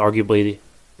 and Minka's arguably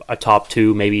a top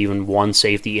 2, maybe even 1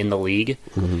 safety in the league.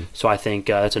 Mm-hmm. So I think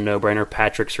that's a no-brainer.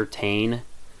 Patrick Surtain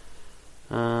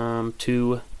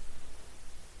to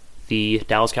the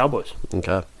Dallas Cowboys.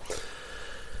 Okay.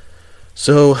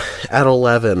 So at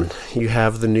 11, you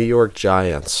have the New York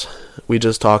Giants. We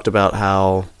just talked about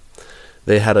how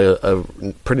they had a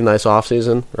pretty nice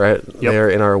offseason, right? Yep. They're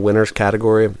in our winners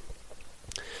category.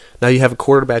 Now you have a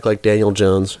quarterback like Daniel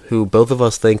Jones, who both of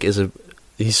us think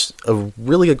he's a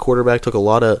really good quarterback. Took a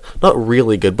lot of, not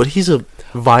really good, but he's a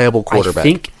viable quarterback.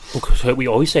 I think we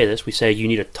always say this. We say you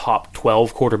need a top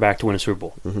 12 quarterback to win a Super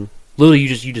Bowl. Mm-hmm. Literally,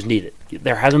 you just need it.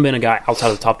 There hasn't been a guy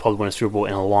outside of the top 12 to win a Super Bowl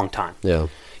in a long time. Yeah,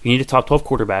 you need a top 12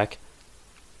 quarterback,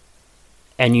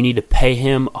 and you need to pay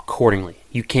him accordingly.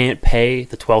 You can't pay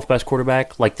the 12th best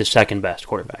quarterback like the second best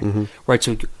quarterback, right?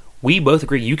 So we both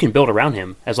agree you can build around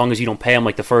him as long as you don't pay him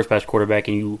like the first best quarterback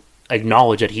and you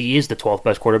acknowledge that he is the 12th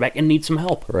best quarterback and needs some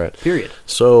help. Right. Period.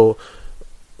 So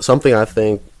something I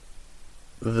think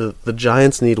the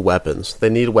Giants need weapons. They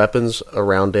need weapons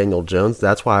around Daniel Jones.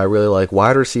 That's why I really like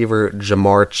wide receiver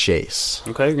Jamar Chase.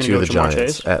 Okay, you're going to go the Jamar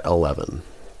Giants Chase at 11.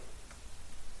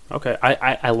 Okay,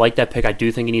 I like that pick. I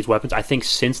do think he needs weapons. I think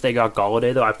since they got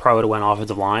Golladay, though, I probably would have went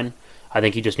offensive line. I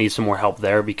think he just needs some more help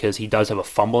there because he does have a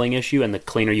fumbling issue, and the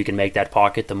cleaner you can make that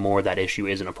pocket, the more that issue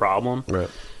isn't a problem. Right.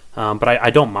 But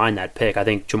I don't mind that pick. I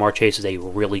think Jamar Chase is a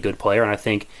really good player, and I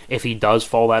think if he does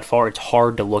fall that far, it's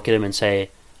hard to look at him and say,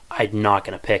 I'm not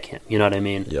going to pick him. You know what I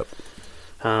mean? Yep.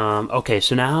 Okay,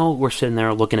 so now we're sitting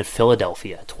there looking at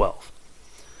Philadelphia at 12.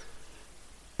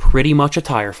 Pretty much a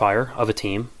tire fire of a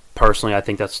team. Personally, I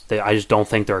think I just don't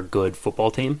think they're a good football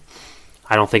team.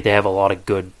 I don't think they have a lot of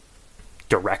good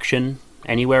direction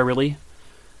anywhere, really.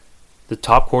 The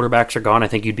top quarterbacks are gone. I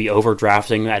think you'd be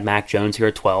overdrafting at Mac Jones here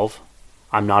at 12.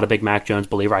 I'm not a big Mac Jones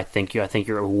believer. I think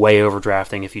you're way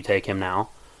overdrafting if you take him now.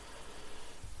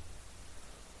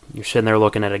 You're sitting there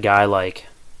looking at a guy like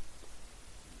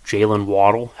Jalen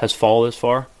Waddle has fallen this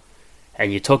far,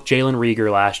 and you took Jalen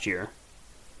Reagor last year,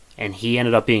 and he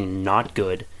ended up being not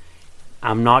good.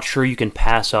 I'm not sure you can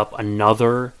pass up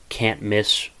another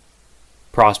can't-miss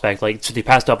prospect. So they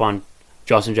passed up on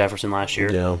Justin Jefferson last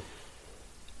year. Yeah.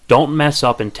 Don't mess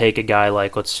up and take a guy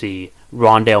like, let's see,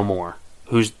 Rondale Moore,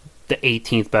 who's the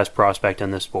 18th best prospect on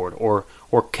this board, or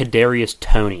Kadarius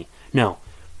Toney. No,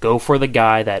 go for the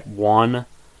guy that won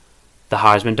the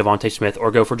Heisman, Devontae Smith,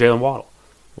 or go for Jalen Waddle.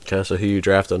 Okay, so who you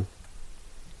drafting?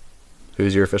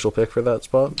 Who's your official pick for that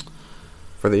spot?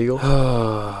 For the Eagles?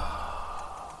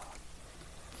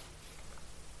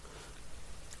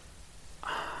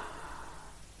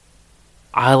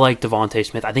 I like Devontae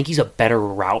Smith. I think he's a better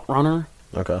route runner.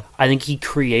 Okay. I think he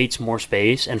creates more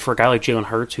space. And for a guy like Jalen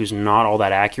Hurts, who's not all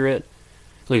that accurate,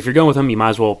 like if you're going with him, you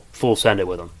might as well full send it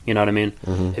with him. You know what I mean?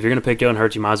 Mm-hmm. If you're going to pick Jalen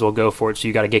Hurts, you might as well go for it. So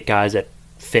you got to get guys that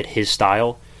fit his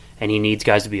style, and he needs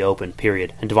guys to be open,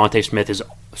 period. And Devontae Smith is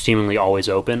seemingly always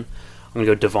open. I'm going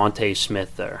to go Devontae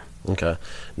Smith there. Okay.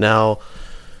 Now,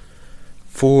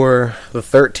 for the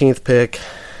 13th pick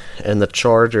and the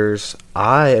Chargers,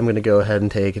 I am going to go ahead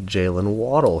and take Jalen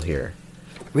Waddle here.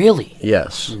 Really?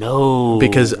 Yes. No.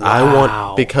 Because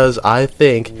I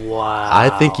think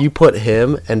you put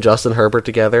him and Justin Herbert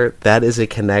together, that is a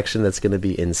connection that's going to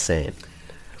be insane.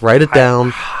 Write it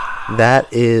down.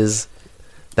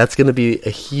 That's going to be a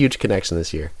huge connection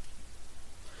this year.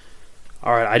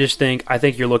 All right, I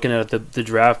think you're looking at the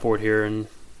draft board here, and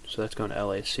so that's going to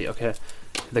LAC. Okay.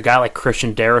 The guy like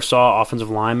Christian Darrisaw, offensive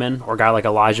lineman, or a guy like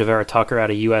Elijah Vera Tucker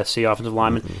out of USC, offensive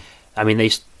lineman. Mm-hmm. I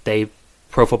mean, they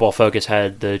Pro Football Focus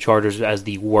had the Chargers as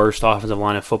the worst offensive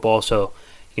line in football, so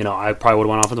I probably would have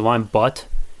went offensive line. But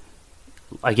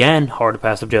again, hard to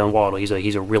pass up Jalen Waddle.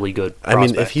 He's a really good prospect. I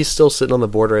mean, if he's still sitting on the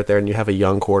board right there, and you have a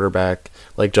young quarterback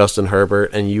like Justin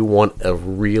Herbert, and you want a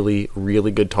really,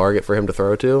 really good target for him to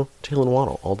throw to, Jalen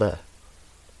Waddle all day.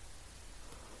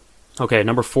 Okay,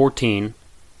 number 14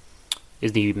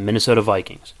 is the Minnesota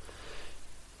Vikings.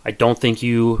 I don't think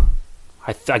you...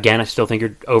 I still think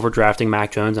you're overdrafting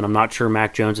Mac Jones, and I'm not sure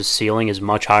Mac Jones' ceiling is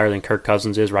much higher than Kirk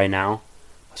Cousins is right now.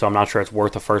 So I'm not sure it's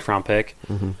worth a first-round pick.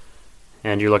 Mm-hmm.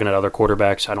 And you're looking at other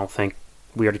quarterbacks. I don't think...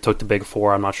 We already took the big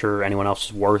four. I'm not sure anyone else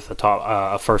is worth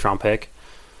a first-round pick.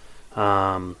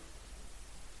 They're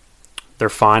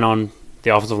fine on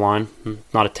the offensive line.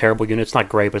 Not a terrible unit. It's not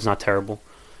great, but it's not terrible.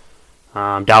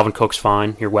 Dalvin Cook's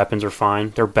fine. Your weapons are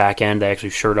fine. Their back end, they actually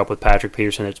shored up with Patrick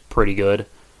Peterson. It's pretty good.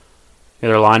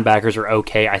 Their linebackers are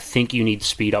okay. I think you need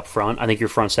speed up front. I think your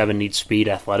front seven needs speed,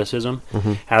 athleticism. Mm-hmm.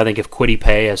 And I think if Kwity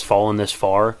Paye has fallen this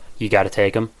far, you got to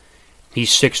take him.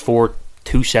 He's 6'4",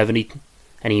 270,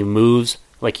 and he moves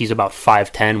like he's about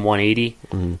 5'10", 180.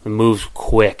 Mm-hmm. He moves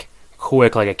quick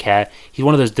like a cat. He's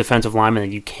one of those defensive linemen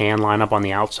that you can line up on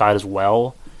the outside as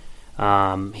well.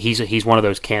 He's one of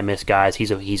those can't miss guys.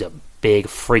 He's a big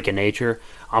freak of nature.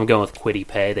 I'm going with Kwity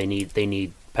Paye. They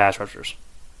need pass rushers.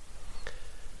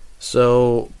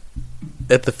 So,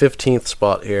 at the 15th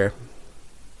spot here,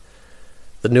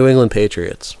 the New England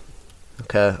Patriots.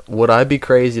 Okay, would I be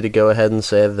crazy to go ahead and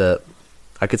say that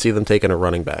I could see them taking a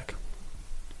running back?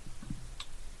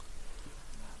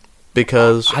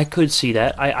 Because I could see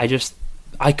that.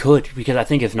 I could, because I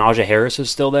think if Najee Harris is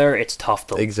still there, it's tough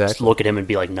to look at him and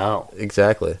be like, no.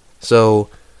 Exactly. So,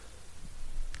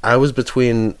 I was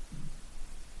between...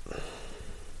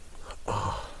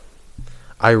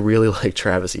 I really like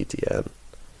Travis Etienne.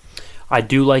 I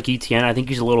do like ETN. I think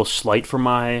he's a little slight for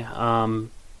my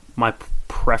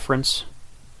preference,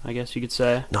 I guess you could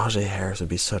say. Najee Harris would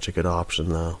be such a good option,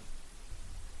 though.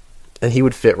 And he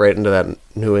would fit right into that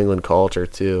New England culture,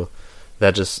 too.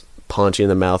 That just punch you in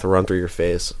the mouth, run through your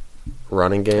face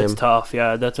running game. It's tough,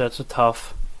 yeah. That's a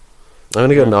tough. I'm going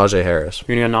to go Najee Harris.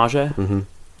 You're going to go Najee? Mm-hmm.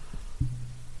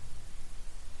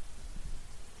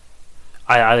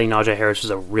 I think Najee Harris is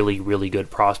a really, really good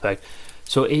prospect.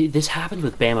 So this happens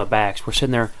with Bama backs. We're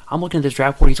sitting there. I'm looking at this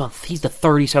draft board. He's the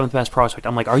 37th best prospect.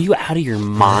 I'm like, are you out of your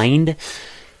mind?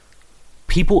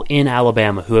 People in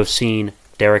Alabama who have seen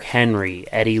Derrick Henry,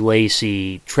 Eddie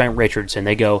Lacy, Trent Richardson,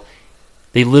 they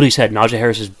literally said Najee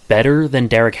Harris is better than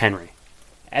Derrick Henry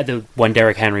when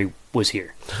Derrick Henry was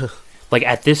here. Like,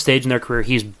 at this stage in their career,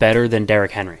 he's better than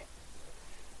Derrick Henry.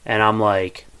 And I'm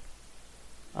like,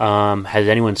 has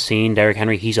anyone seen Derrick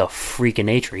Henry? He's a freak of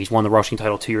nature. He's won the rushing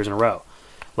title 2 years in a row.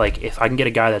 Like, if I can get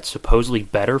a guy that's supposedly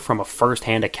better from a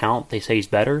first-hand account, they say he's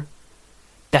better,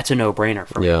 that's a no-brainer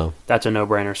for me. Yeah. That's a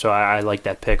no-brainer, so I like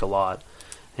that pick a lot.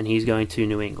 And he's going to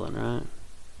New England, right?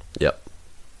 Yep.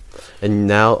 And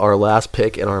now our last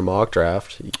pick in our mock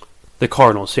draft. The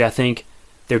Cardinals. See, I think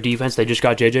their defense, they just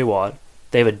got J.J. Watt.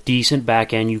 They have a decent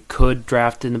back end. You could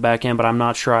draft in the back end, but I'm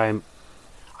not sure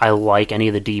I like any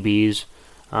of the DBs.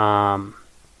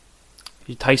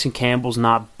 Tyson Campbell's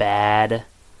not bad.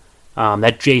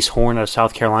 That Jace Horn out of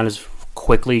South Carolina is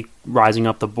quickly rising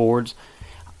up the boards.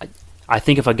 I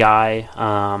think if a guy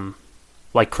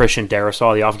like Christian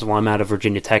Darrisaw, the offensive lineman out of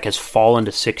Virginia Tech, has fallen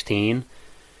to 16,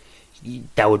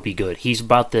 that would be good. He's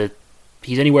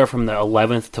anywhere from the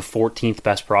 11th to 14th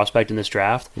best prospect in this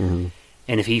draft. Mm-hmm.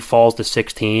 And if he falls to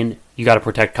 16, you got to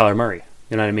protect Kyler Murray.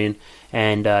 You know what I mean?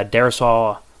 And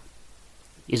Darrisaw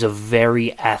is a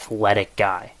very athletic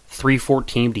guy.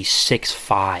 314, but he's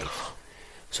 6'5".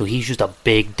 So he's just a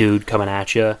big dude coming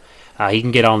at you. He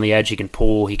can get on the edge. He can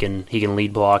pull. He can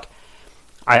lead block.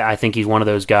 I think he's one of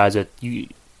those guys that we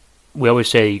always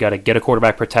say you got to get a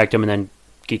quarterback, protect him, and then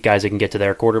get guys that can get to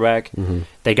their quarterback. Mm-hmm.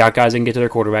 They got guys that can get to their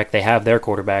quarterback. They have their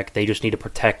quarterback. They just need to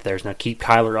protect theirs. Now keep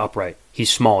Kyler upright. He's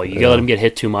small. You got to let him get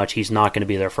hit too much. He's not going to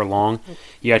be there for long.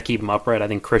 You got to keep him upright. I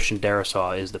think Christian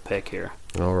Darrisaw is the pick here.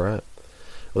 All right.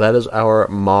 Well, that is our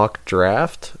mock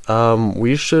draft.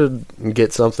 We should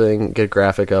get a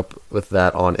graphic up with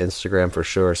that on Instagram for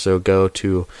sure. So go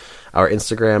to our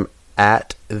Instagram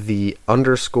at _issue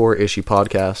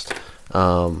podcast.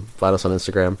 Find us on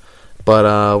Instagram.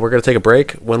 But we're going to take a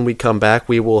break. When we come back,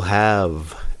 we will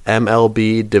have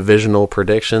MLB Divisional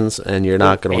Predictions, and you're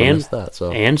not going to want to miss that.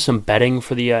 So. And some betting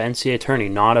for the NCAA tourney.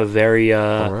 Not a very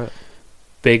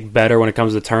big better when it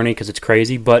comes to the tourney because it's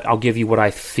crazy, but I'll give you what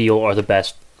I feel are the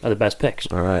best picks.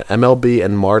 All right. MLB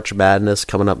and March Madness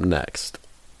coming up next.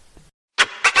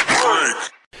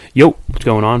 Yo, what's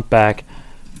going on? Back.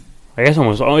 I guess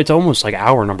it's almost like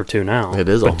hour number 2 now. It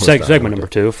is almost segment number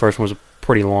 2. First one was a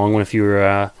pretty long one. If you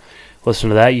were listening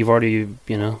to that, you've already,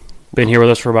 been here with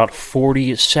us for about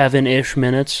 47-ish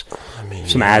minutes.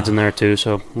 Some ads in there too,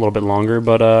 so a little bit longer.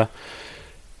 But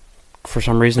for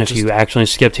some reason, if you actually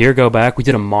skipped here, go back. We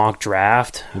did a mock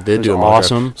draft. We did do a mock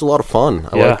draft. It was a lot of fun.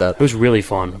 I like that. It was really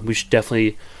fun. We should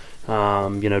definitely,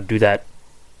 do that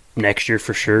next year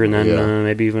for sure, and then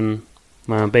maybe even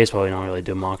baseball. We don't really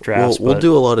do mock drafts. We'll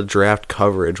do a lot of draft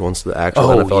coverage once the actual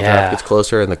NFL draft gets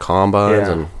closer and the combines.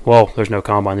 Yeah. And well, there's no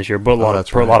combine this year, but a lot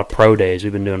of pro days.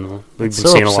 We've been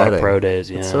seeing a lot of pro days.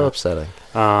 Yeah, it's so upsetting.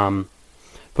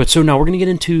 But so now we're gonna get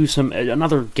into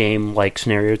another game like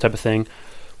scenario type of thing.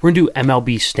 We're going to do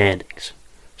MLB standings.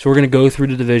 So we're going to go through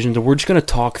the divisions, and we're just going to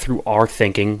talk through our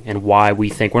thinking and why we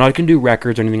think. We're not going to do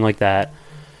records or anything like that,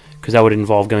 because that would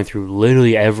involve going through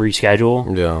literally every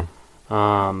schedule. Yeah.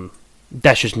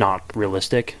 That's just not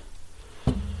realistic.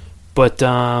 But,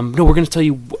 no, we're going to tell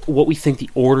you what we think the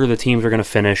order the teams are going to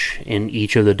finish in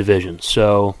each of the divisions.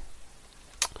 So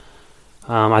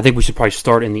I think we should probably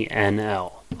start in the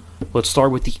NL. Let's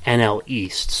start with the NL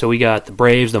East. So we got the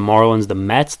Braves, the Marlins, the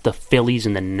Mets, the Phillies,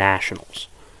 and the Nationals.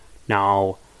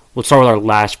 Now, let's start with our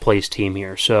last place team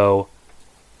here. So,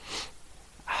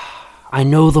 I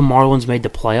know the Marlins made the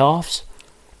playoffs,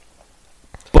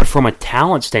 but from a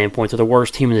talent standpoint, they're the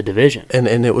worst team in the division. And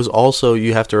it was also,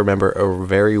 you have to remember, a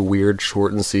very weird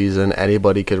shortened season.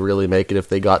 Anybody could really make it if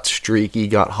they got streaky,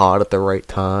 got hot at the right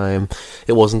time.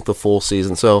 It wasn't the full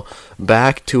season. So,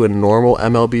 back to a normal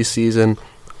MLB season.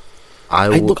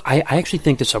 I actually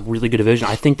think this is a really good division.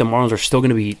 I think the Marlins are still going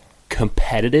to be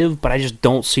competitive, but I just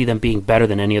don't see them being better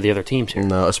than any of the other teams here.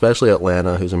 No, especially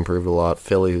Atlanta, who's improved a lot.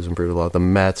 Philly, who's improved a lot. The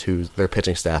Mets, their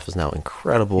pitching staff is now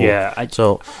incredible. Yeah, I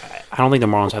don't think the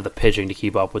Marlins have the pitching to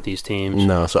keep up with these teams.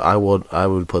 No, so I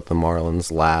would put the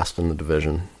Marlins last in the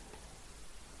division.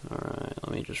 All right,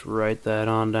 let me just write that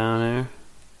on down there.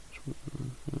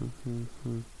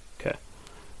 Okay,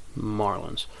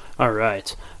 Marlins. All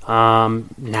right.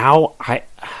 Now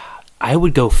I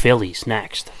would go Phillies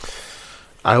next.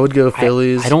 I would go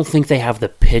Phillies. I don't think they have the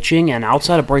pitching, and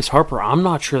outside of Bryce Harper, I'm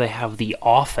not sure they have the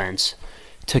offense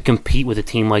to compete with a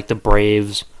team like the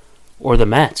Braves or the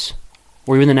Mets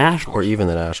or even the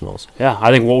Nationals. Yeah,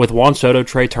 I think with Juan Soto,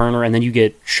 Trey Turner, and then you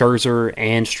get Scherzer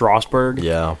and Strasburg.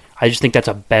 Yeah. I just think that's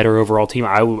a better overall team.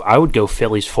 I would go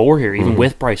Phillies 4 here, even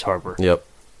with Bryce Harper. Yep.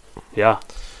 Yeah.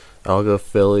 I'll go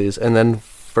Phillies. And then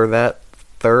for that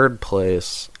third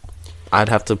place, I'd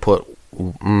have to put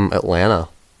Atlanta.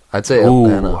 I'd say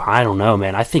Atlanta. I don't know,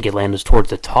 man. I think Atlanta's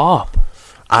towards the top.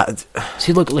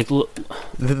 See, look.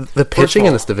 The pitching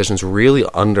in this division is really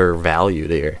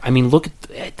undervalued here. I mean, look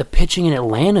at the pitching in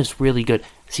Atlanta is really good.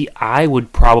 See, I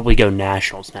would probably go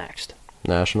Nationals next.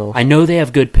 Nationals? I know they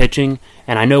have good pitching,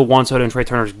 and I know Juan Soto and Trey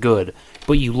Turner is good,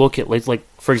 but you look at, like,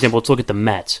 for example, let's look at the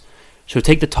Mets. So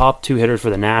take the top 2 hitters for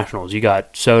the Nationals. You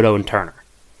got Soto and Turner.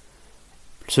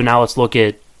 So now let's look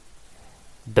at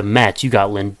the Mets. You got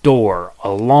Lindor,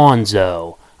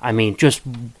 Alonso. I mean, just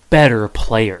better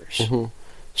players. Mm-hmm.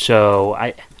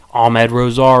 So Ahmed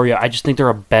Rosario, I just think they're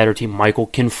a better team. Michael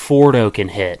Conforto can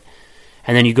hit.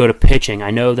 And then you go to pitching. I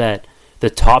know that the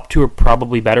top 2 are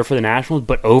probably better for the Nationals,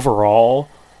 but overall,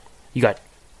 you got,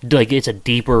 like, it's a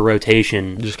deeper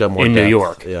rotation you just got more in depth. New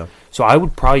York. Yeah. So I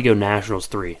would probably go Nationals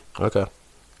 3. Okay.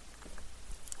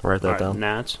 Write that down.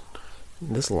 Nats.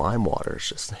 This lime water is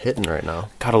just hitting right now.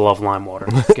 Gotta love lime water.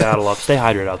 Gotta love. Stay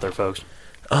hydrated out there, folks.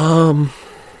 All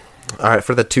right,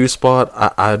 for the 2 spot,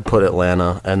 I'd put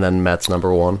Atlanta and then Mets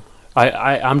number 1.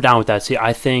 I'm down with that. See,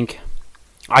 I think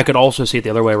I could also see it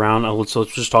the other way around. Let's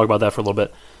just talk about that for a little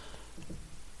bit.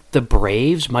 The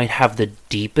Braves might have the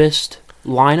deepest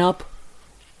lineup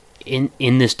in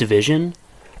this division,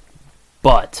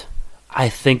 but I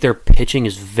think their pitching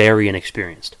is very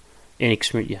inexperienced.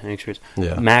 Inexperienced.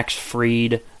 Yeah. Max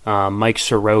Fried, Mike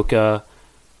Soroka,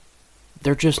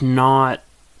 they're just not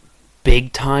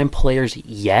big-time players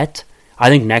yet. I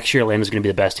think next year Atlanta's going to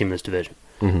be the best team in this division.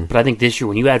 Mm-hmm. But I think this year,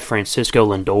 when you add Francisco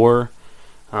Lindor,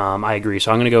 I agree.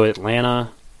 So I'm going to go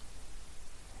Atlanta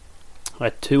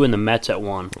at 2 and the Mets at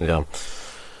 1. Yeah.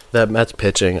 That Mets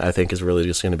pitching, I think, is really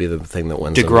just going to be the thing that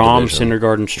wins. DeGrom,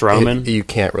 Syndergaard, and Stroman. You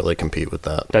can't really compete with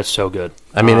that. That's so good.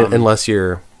 I mean, unless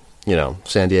you're,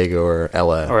 San Diego or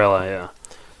LA. Or LA, yeah.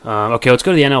 Okay, let's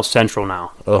go to the NL Central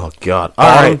now. Oh, God.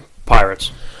 All right.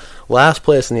 Pirates. Last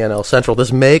place in the NL Central.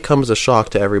 This may come as a shock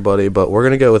to everybody, but we're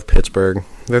going to go with Pittsburgh.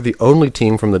 They're the only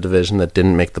team from the division that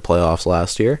didn't make the playoffs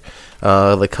last year.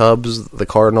 The Cubs, the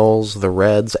Cardinals, the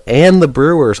Reds, and the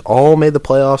Brewers all made the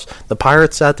playoffs. The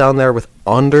Pirates sat down there with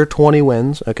under 20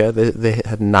 wins. Okay, they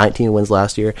had 19 wins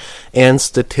last year. And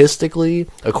statistically,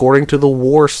 according to the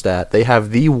WAR stat, they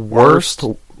have the worst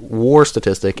WAR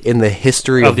statistic in the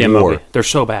history of the MLB. WAR. They're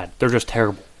so bad. They're just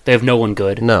terrible. They have no one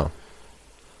good. No.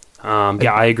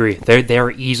 Yeah, I agree.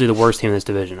 They're easily the worst team in this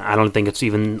division. I don't think it's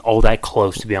even all that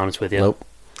close, to be honest with you. Nope.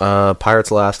 Pirates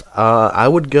last. I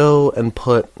would go and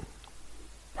put...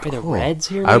 Probably the Reds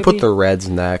here, I would put the Reds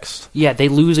next. Yeah, they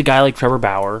lose a guy like Trevor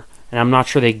Bauer, and I'm not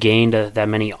sure they gained that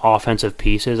many offensive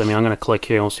pieces. I mean, I'm going to click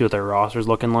here and we'll see what their roster's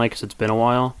looking like, because it's been a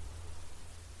while.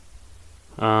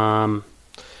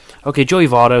 Okay, Joey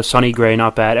Votto, Sonny Gray,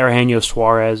 not bad. Eugenio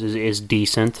Suarez is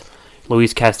decent.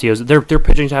 Luis Castillo, their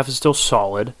pitching staff is still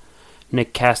solid.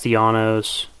 Nick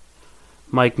Castellanos,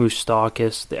 Mike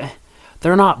Moustakas,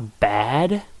 they're not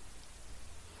bad.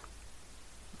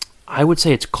 I would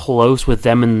say it's close with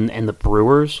them and the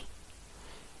Brewers.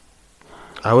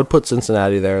 I would put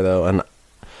Cincinnati there, though, and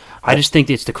I just think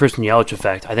it's the Christian Yelich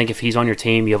effect. I think if he's on your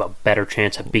team, you have a better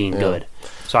chance of being good.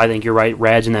 So I think you're right,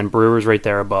 Reds and then Brewers right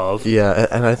there above. Yeah,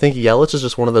 and I think Yelich is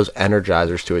just one of those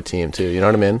energizers to a team, too. You know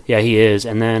what I mean? Yeah, he is.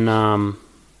 And then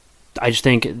I just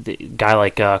think the guy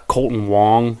like Colton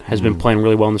Wong has been playing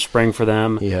really well in the spring for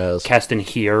them. He has. Keston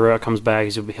Hiura comes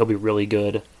back. He'll be really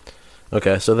good.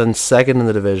 Okay, so then second in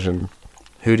the division,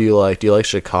 who do you like? Do you like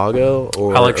Chicago?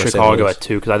 I like Chicago at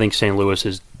 2 because I think St.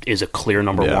 Louis is a clear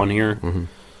number 1 here. Mm-hmm.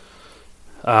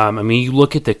 I mean, you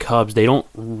look at the Cubs, they don't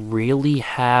really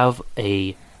have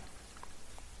a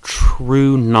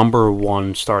true number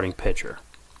 1 starting pitcher.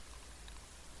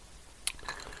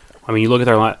 I mean, you look at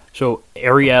their line. So,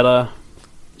 Arrieta,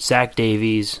 Zach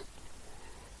Davies,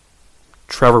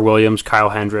 Trevor Williams, Kyle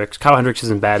Hendricks. Kyle Hendricks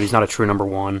isn't bad. He's not a true number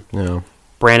one. No.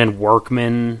 Brandon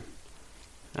Workman.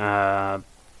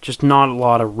 Just not a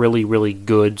lot of really, really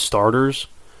good starters.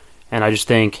 And I just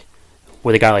think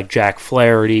with a guy like Jack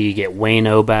Flaherty, you get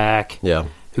Waino back,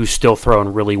 who's still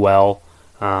throwing really well.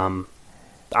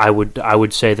 I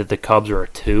would say that the Cubs are a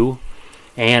 2.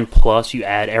 And plus, you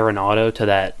add Arenado to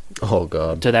that. Oh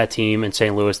God. To that team in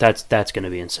St. Louis, that's going to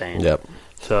be insane. Yep.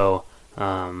 So,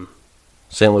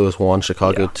 St. Louis 1,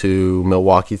 Chicago 2,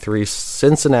 Milwaukee 3,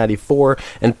 Cincinnati 4,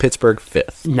 and Pittsburgh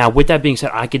 5th. Now, with that being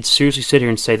said, I could seriously sit here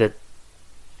and say that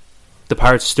the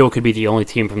Pirates still could be the only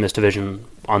team from this division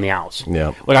on the outs.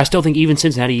 Yeah. Like, I still think even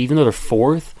Cincinnati, even though they're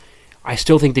 4th, I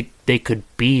still think that they could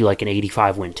be like an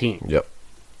 85-win team. Yep.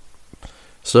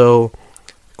 So,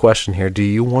 question here: do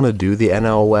you want to do the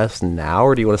NL West now,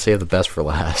 or do you want to save the best for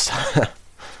last?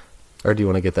 Or do you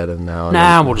want to get that in now?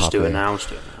 Nah, we'll just do it now.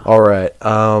 All right.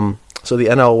 So the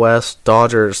NL West: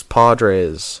 Dodgers,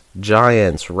 Padres,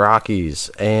 Giants, Rockies,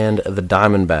 and the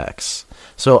Diamondbacks.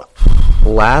 So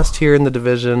last here in the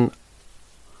division,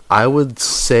 I would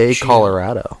say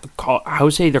Colorado. I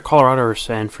would say either Colorado or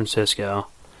San Francisco.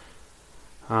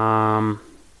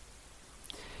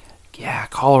 Yeah,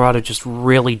 Colorado just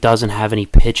really doesn't have any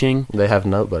pitching. They have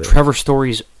nobody. Trevor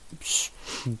Story's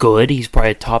good. He's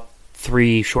probably a top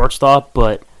 3 shortstop,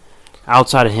 but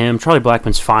outside of him, Charlie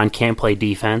Blackmon's fine, can't play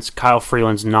defense. Kyle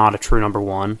Freeland's not a true number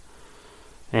 1.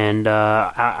 And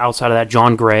outside of that,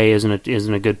 John Gray isn't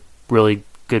a good, really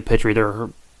good pitcher either.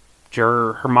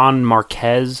 German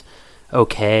Marquez,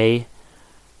 okay.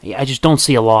 I just don't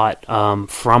see a lot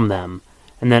from them.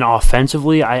 And then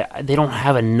offensively, they don't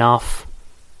have enough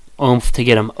oomph to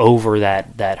get them over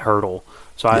that hurdle.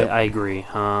 So I agree.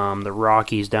 The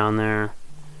Rockies down there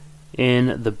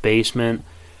in the basement.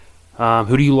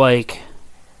 Who do you like?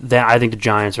 I think the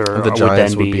Giants are. The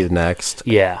Giants would be next.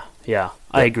 Yeah.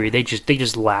 I agree. They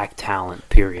just lack talent.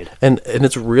 Period. And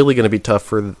it's really going to be tough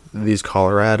for these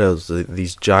Colorados,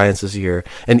 these Giants this year,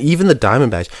 and even the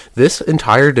Diamondbacks. This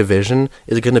entire division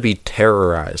is going to be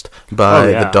terrorized by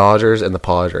the Dodgers and the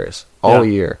Padres all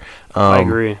year. I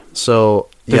agree. So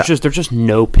there's just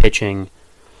no pitching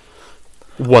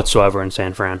whatsoever in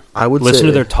San Fran. I would listen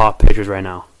to their top pitchers right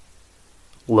now: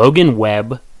 Logan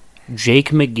Webb, Jake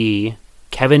McGee,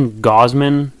 Kevin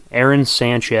Gausman, Aaron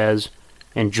Sanchez,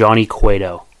 and Johnny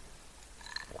Cueto.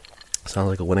 Sounds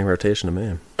like a winning rotation to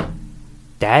me.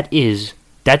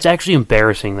 That's actually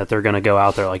embarrassing that they're going to go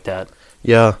out there like that.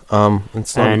 Yeah,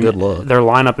 it's not a good look. Their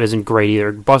lineup isn't great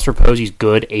either. Buster Posey's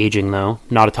good, aging though,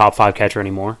 not a top 5 catcher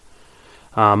anymore.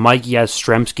 Mike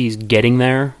Yastrzemski's getting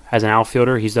there as an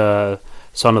outfielder. He's the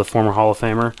son of the former Hall of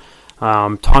Famer.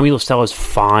 Tommy La Stella's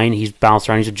fine. He's bounced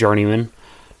around. He's a journeyman.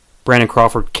 Brandon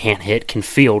Crawford can't hit, can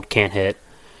field, can't hit.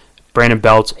 Brandon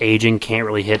Belt's aging, can't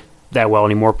really hit that well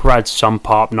anymore. Provides some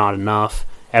pop, not enough.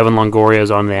 Evan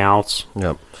Longoria's on the outs.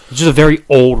 Yep. It's just a very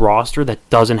old roster that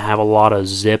doesn't have a lot of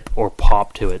zip or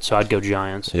pop to it, so I'd go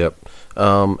Giants. Yep.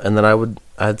 And then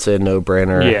I'd say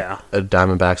no-brainer. Yeah.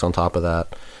 Diamondbacks on top of that.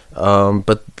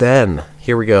 But then,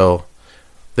 here we go.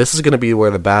 This is going to be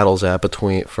where the battle's at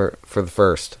for the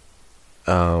first.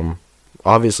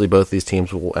 Obviously, both these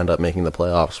teams will end up making the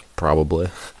playoffs, probably.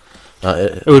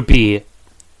 It would be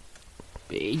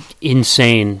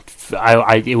insane.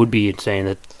 It would be insane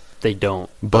that they don't.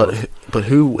 But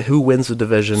who wins the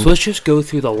division? So let's just go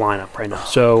through the lineup right now.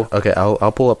 So okay,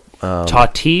 I'll pull up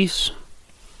Tatis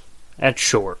at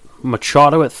short,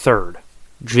 Machado at third,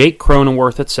 Jake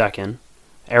Cronenworth at second,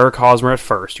 Eric Hosmer at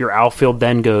first. Your outfield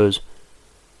then goes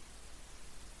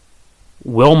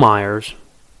Will Myers,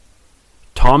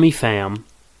 Tommy Pham,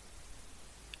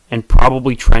 and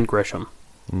probably Trent Grisham.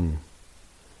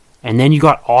 And then you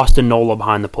got Austin Nola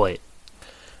behind the plate.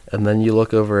 And then you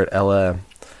look over at LA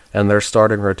and their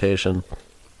starting rotation.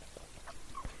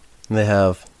 They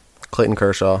have Clayton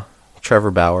Kershaw, Trevor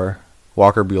Bauer,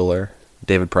 Walker Buehler,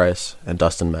 David Price, and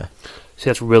Dustin May. See,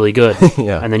 that's really good.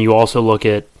 Yeah. And then you also look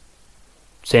at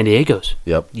San Diego's.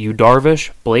 Yep. Yu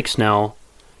Darvish, Blake Snell.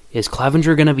 Is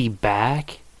Clevenger going to be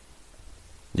back?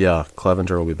 Yeah,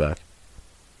 Clevenger will be back.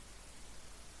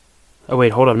 Oh,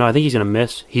 wait, hold up. No, I think he's going to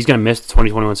miss. He's going to miss the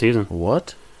 2021 season.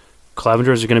 What?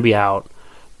 Clevenger is going to be out.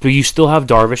 But you still have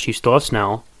Darvish. You still have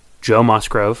Snell, Joe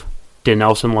Musgrove,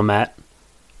 Dinelson Lamet,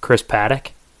 Chris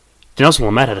Paddock. Dinelson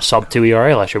Lamet had a sub-2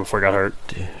 ERA last year before he got hurt.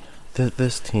 Dude,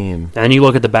 this team. And then you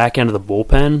look at the back end of the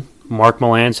bullpen. Mark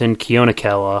Melancon, Keona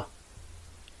Kella,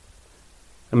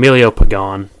 Emilio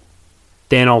Pagan,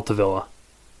 Dan Altavilla,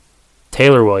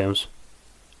 Taylor Williams,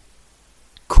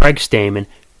 Craig Stammen,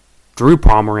 Drew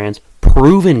Pomeranz,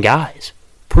 proven guys.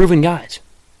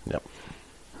 Yep.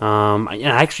 And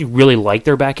I actually really like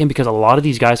their back end because a lot of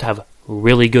these guys have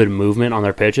really good movement on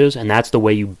their pitches, and that's the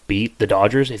way you beat the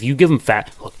Dodgers. If you give them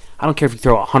look, I don't care if you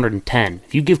throw 110.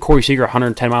 If you give Corey Seager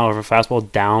 110 mile an hour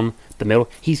fastball down the middle,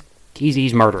 he's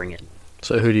murdering it.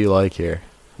 So who do you like here?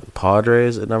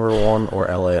 Padres at number 1 or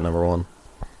LA at number 1?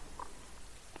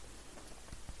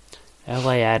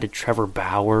 LA added Trevor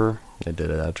Bauer. They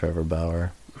did add Trevor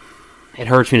Bauer. It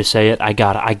hurts me to say it. I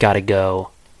gotta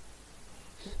go.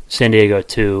 San Diego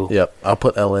 2. Yep, I'll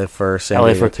put LA first. San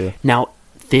Diego 2. Now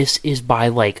this is by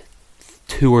like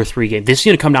 2 or 3 games. This is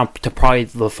gonna come down to probably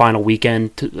the final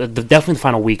weekend. Definitely the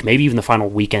final week. Maybe even the final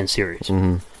weekend series.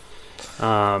 Mm-hmm.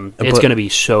 It's going to be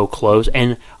so close,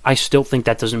 and I still think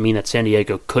that doesn't mean that San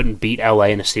Diego couldn't beat LA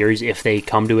in a series if they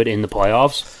come to it in the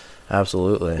playoffs.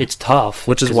 Absolutely. It's tough.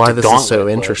 Which is why this is so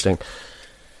interesting.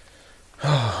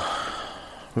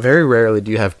 Very rarely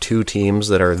do you have 2 teams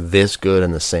that are this good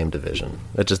in the same division.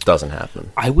 It just doesn't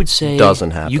happen. I would say...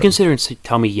 Doesn't happen. You consider and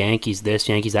tell me Yankees this,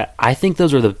 Yankees that. I think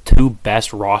those are the 2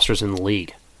 best rosters in the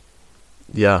league.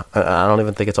 Yeah, I don't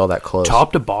even think it's all that close.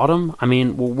 Top to bottom, I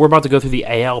mean, we're about to go through the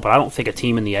AL, but I don't think a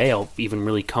team in the AL even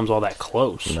really comes all that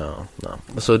close. No.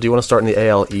 So do you want to start in the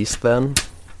AL East then?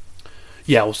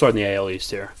 Yeah, we'll start in the AL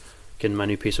East here. Getting my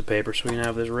new piece of paper so we can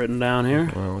have this written down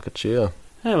here. Well, look at you.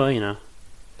 Yeah, well, you know.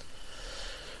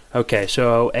 Okay,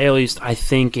 so AL East, I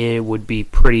think it would be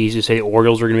pretty easy to say the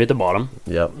Orioles are going to be at the bottom.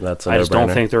 Yep, that's a I just don't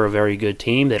think they're a very good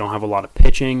team. They don't have a lot of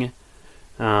pitching.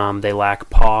 They lack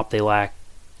pop. They lack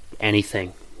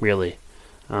anything, really.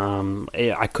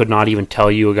 I could not even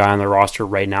tell you a guy on the roster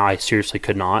right now. I seriously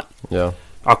could not. Yeah.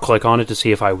 I'll click on it to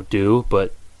see if I do,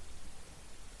 but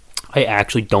I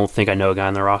actually don't think I know a guy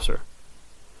on the roster.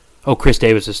 Oh, Chris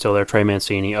Davis is still there. Trey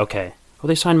Mancini. Okay. Oh,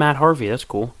 they signed Matt Harvey. That's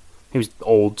cool. He was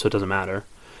old, so it doesn't matter.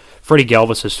 Freddie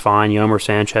Galvis is fine. Yomer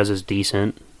Sanchez is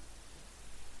decent.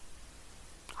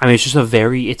 I mean, it's just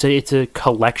it's a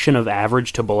collection of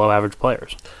average to below average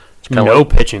players. No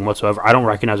pitching whatsoever. I don't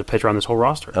recognize a pitcher on this whole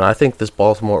roster. And I think this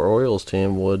Baltimore Orioles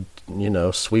team would,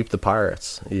 sweep the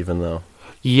Pirates, even though.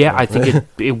 Yeah, I think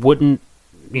it wouldn't,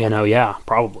 yeah,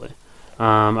 probably.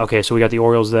 Okay, so we got the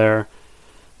Orioles there.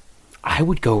 I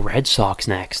would go Red Sox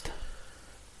next.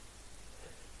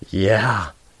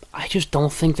 Yeah. I just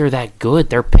don't think they're that good.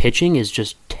 Their pitching is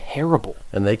just terrible.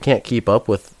 And they can't keep up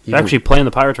with... They're actually playing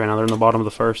the Pirates right now. They're in the bottom of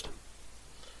the first.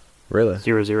 Really?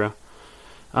 0-0.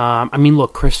 I mean,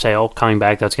 look, Chris Sale coming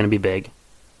back, that's going to be big.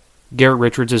 Garrett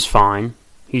Richards is fine.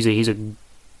 He's a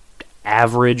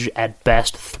average at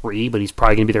best 3, but he's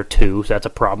probably going to be their 2, so that's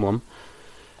a problem.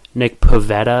 Nick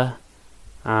Pivetta,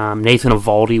 Nathan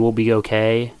Eovaldi will be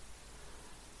okay.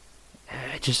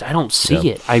 I don't see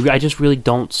it. I just really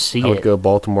don't see it. I would go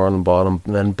Baltimore on the bottom,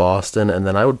 then Boston, and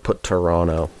then I would put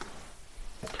Toronto.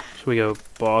 So we go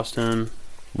Boston.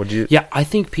 Would you? Yeah, I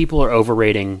think people are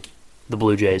overrating the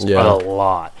Blue Jays a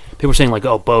lot. People are saying, like,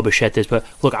 oh, Bo Bichette this, but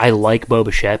look, I like Bo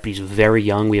Bichette, but he's very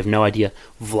young. We have no idea.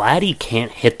 Vladdy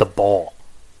can't hit the ball.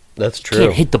 That's true.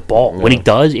 Can't hit the ball. Yeah. When he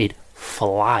does, it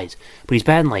flies. But he's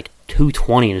batting like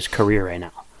 220 in his career right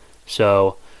now.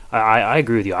 So I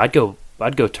agree with you. I'd go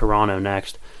Toronto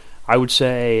next. I would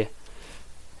say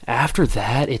after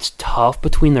that, it's tough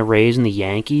between the Rays and the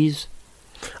Yankees.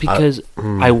 Because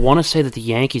I want to say that the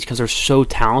Yankees, because they're so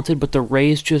talented, but the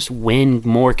Rays just win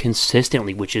more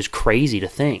consistently, which is crazy to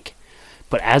think.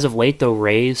 But as of late, the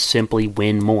Rays simply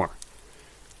win more.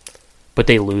 But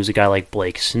they lose a guy like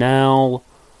Blake Snell.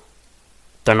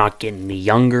 They're not getting any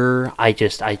younger.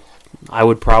 I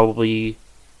would probably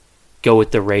go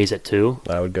with the Rays at 2.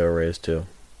 I would go Rays too.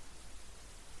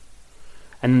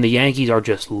 And then the Yankees are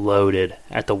just loaded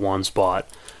at the 1 spot.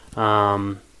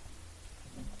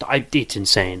 It's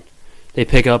insane. They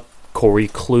pick up Corey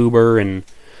Kluber and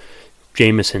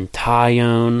Jameson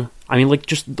Taillon. I mean, like,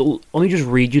 let me just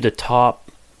read you the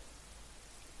top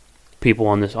people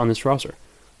on this roster.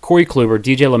 Corey Kluber,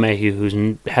 DJ LeMahieu,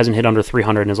 who hasn't hit under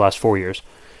 300 in his last 4 years.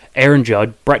 Aaron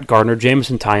Judge, Brett Gardner,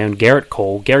 Jameson Taillon, Garrett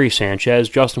Cole, Gary Sanchez,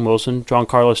 Justin Wilson,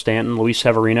 Giancarlo Stanton, Luis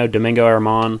Severino, Domingo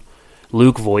Herman,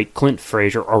 Luke Voigt, Clint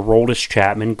Frazier, Aroldis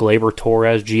Chapman, Gleyber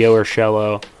Torres, Gio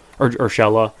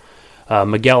Urshela,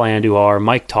 Miguel Andujar,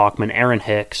 Mike Tauchman, Aaron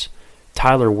Hicks,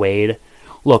 Tyler Wade.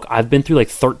 Look, I've been through like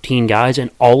 13 guys, and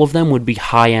all of them would be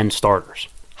high-end starters.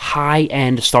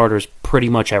 High-end starters pretty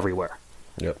much everywhere.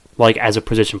 Yep. Like, as a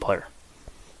position player.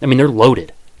 I mean, they're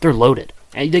loaded. They're loaded.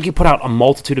 And they can put out a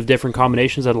multitude of different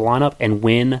combinations of the lineup and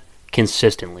win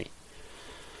consistently.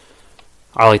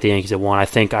 I like the Yankees at 1. I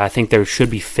think there should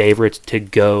be favorites to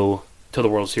go to the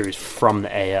World Series from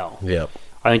the AL. Yep.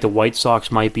 I think the White Sox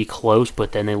might be close,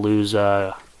 but then they lose.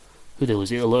 Who they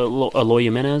lose? Eloy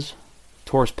Jimenez,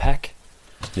 Torres Peck.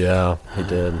 Yeah, he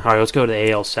did. All right, let's go to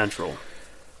the AL Central.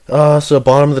 So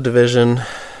bottom of the division,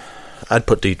 I'd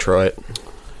put Detroit.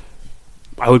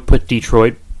 I would put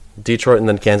Detroit. Detroit and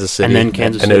then Kansas City. And then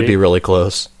Kansas And it would City. be really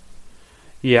close.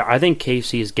 Yeah, I think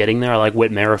KC is getting there. I like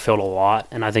Whit Merrifield a lot,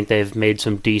 and I think they've made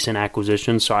some decent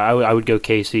acquisitions. So I would go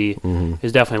KC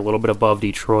is definitely a little bit above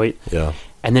Detroit. Yeah.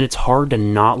 And then it's hard to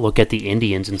not look at the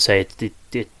Indians and say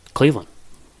it's Cleveland.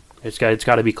 It's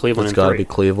got to be Cleveland. It's got to be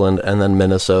Cleveland, and then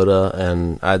Minnesota,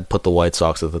 and I'd put the White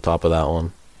Sox at the top of that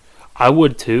one. I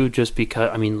would too, just because,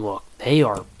 I mean, look, they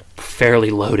are fairly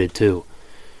loaded too.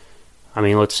 I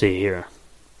mean, let's see here.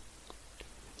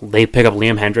 They pick up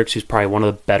Liam Hendricks, who's probably one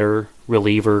of the better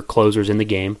reliever closers in the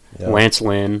game. Yeah. Lance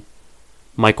Lynn,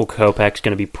 Michael Kopech's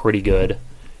going to be pretty good.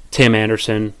 Tim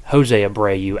Anderson, Jose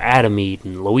Abreu, Adam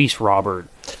Eaton, Luis Robert,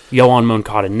 Yohan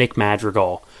Moncada, Nick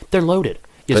Madrigal. They're loaded.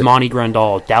 Yasmani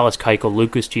Grandal, Dallas Keuchel,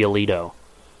 Lucas Giolito.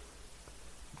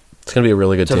 It's going to be a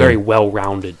really good team. It's a very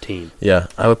well-rounded team. Yeah,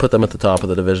 I would put them at the top of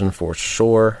the division for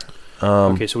sure.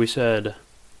 Okay, so we said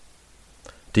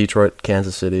Detroit,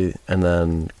 Kansas City, and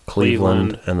then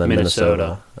Cleveland, and then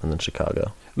Minnesota, and then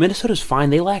Chicago. Minnesota's fine.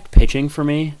 They lack pitching for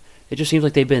me. It just seems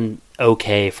like they've been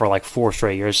okay for like 4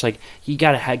 straight years. It's like, you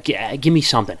got to give me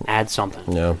something. Add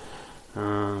something. Yeah.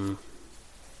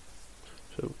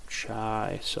 So,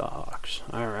 Chi Sox.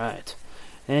 All right.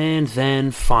 And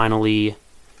then finally,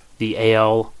 the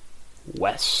AL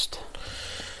West.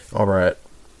 All right.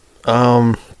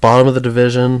 Bottom of the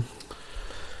division.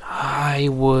 I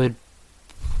would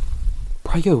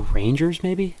probably go Rangers,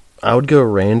 maybe? I would go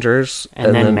Rangers.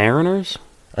 And then Mariners?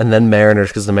 And then Mariners,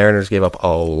 because the Mariners gave up a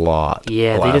lot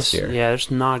last year. Yeah, it's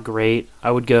not great.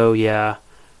 I would go,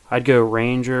 I'd go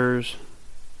Rangers,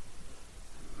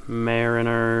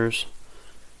 Mariners.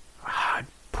 I'd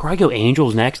probably go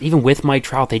Angels next. Even with Mike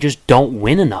Trout, they just don't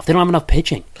win enough. They don't have enough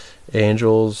pitching.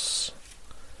 Angels.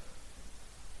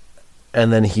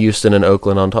 And then Houston and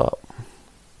Oakland on top.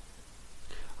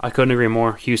 I couldn't agree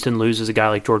more. Houston loses a guy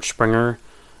like George Springer.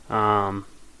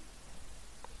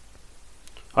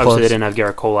 Obviously, they didn't have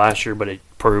Garrett Cole last year, but it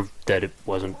proved that it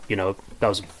wasn't, that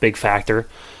was a big factor.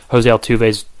 Jose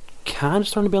Altuve's kind of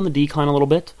starting to be on the decline a little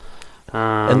bit.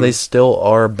 And they still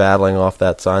are battling off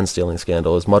that sign-stealing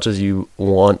scandal. As much as you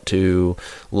want to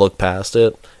look past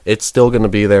it, it's still going to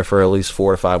be there for at least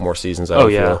 4 to 5 more seasons, I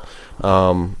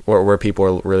feel. Where people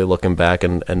are really looking back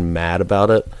and mad about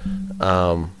it.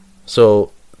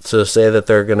 So to say that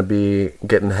they're going to be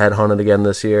getting headhunted again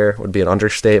this year would be an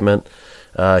understatement.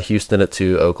 Houston at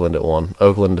 2, Oakland at 1.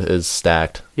 Oakland is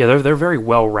stacked. Yeah, they're very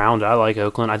well-rounded. I like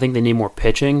Oakland. I think they need more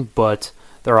pitching, but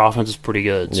their offense is pretty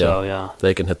good. So, yeah.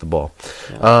 They can hit the ball.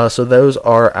 Yeah. So those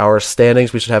are our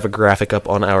standings. We should have a graphic up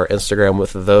on our Instagram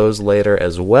with those later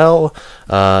as well.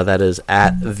 That is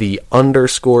at _issue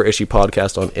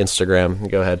podcast on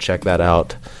Instagram. Go ahead, check that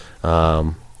out.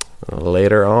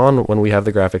 Later on when we have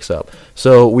the graphics up.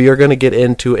 So we are going to get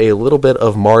into a little bit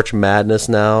of March Madness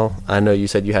now. I know you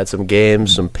said you had some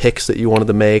games, some picks that you wanted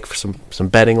to make for some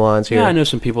betting lines here. Yeah, I know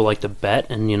some people like to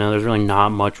bet, and there's really not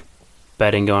much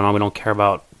betting going on. We don't care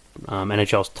about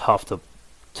NHL's tough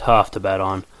to bet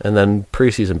on. And then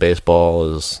preseason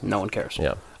baseball is no one cares.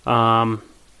 Yeah.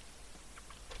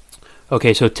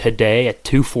 Okay, so today at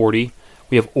 2:40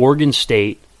 we have Oregon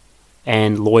State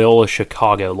and Loyola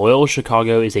Chicago. Loyola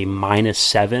Chicago is a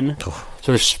 -7, so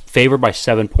they're favored by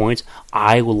 7 points.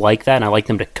 I like that, and I like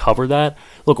them to cover that.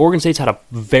 Look, Oregon State's had a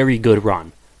very good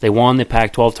run. They won the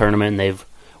Pac-12 tournament, and they've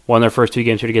won their first 2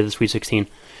 games here to get to the Sweet 16.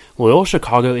 Loyola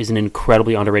Chicago is an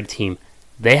incredibly underrated team.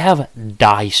 They have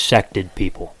dissected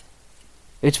people.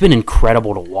 It's been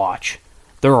incredible to watch.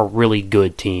 They're a really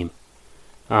good team.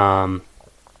 They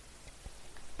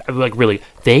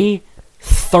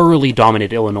thoroughly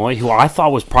dominated Illinois, who I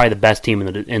thought was probably the best team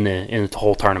in the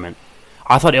whole tournament.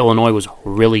 I thought Illinois was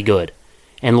really good,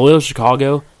 and Loyola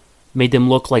Chicago made them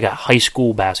look like a high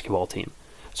school basketball team.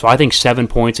 So I think 7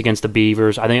 points against the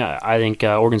Beavers. I think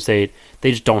Oregon State,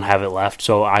 they just don't have it left.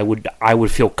 So I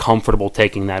would feel comfortable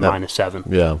taking that -7.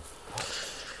 Yeah.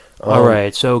 All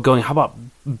right. So how about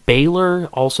Baylor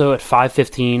also at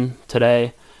 5:15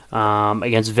 today?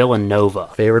 Against Villanova.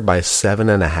 Favored by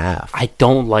 7.5. I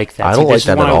don't like that. I don't like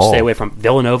that at all. This is one I would stay away from.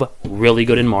 Villanova, really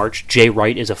good in March. Jay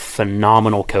Wright is a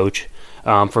phenomenal coach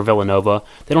for Villanova.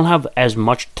 They don't have as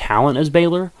much talent as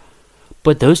Baylor,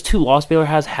 but those 2 losses Baylor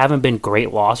has haven't been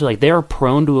great losses. Like, they are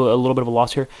prone to a little bit of a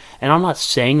loss here, and I'm not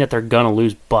saying that they're going to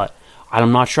lose, but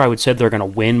I'm not sure I would say they're going to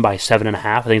win by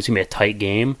 7.5. I think it's going to be a tight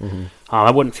game. Mm-hmm.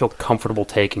 I wouldn't feel comfortable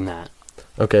taking that.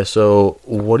 Okay, so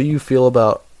what do you feel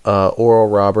about Oral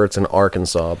Roberts in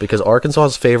Arkansas? Because Arkansas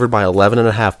is favored by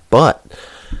 11.5. But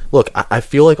look, I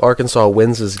feel like Arkansas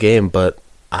wins this game, but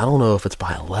I don't know if it's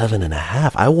by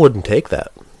 11.5. I wouldn't take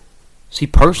that. See,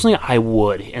 personally, I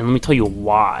would, and let me tell you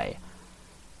why.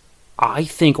 I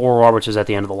think Oral Roberts is at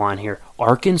the end of the line here.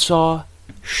 Arkansas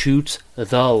shoots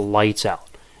the lights out,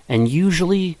 and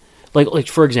usually, like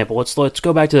for example, let's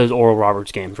go back to those Oral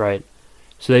Roberts games, right?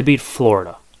 So they beat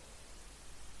Florida.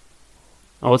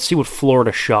 Now let's see what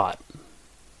Florida shot.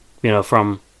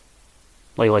 From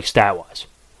like stat wise.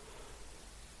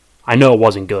 I know it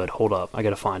wasn't good. Hold up, I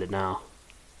gotta find it now.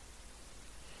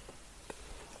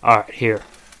 All right, here.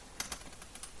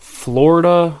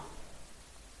 Florida.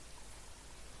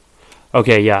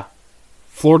 Okay, yeah.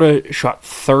 Florida shot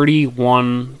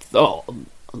 31, a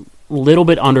little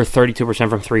bit under 32%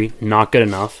 from three. Not good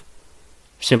enough.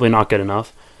 Simply not good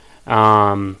enough.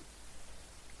 What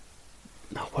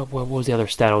was the other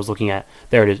stat I was looking at?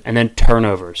 There it is. And then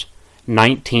turnovers.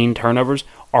 19 turnovers.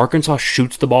 Arkansas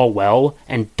shoots the ball well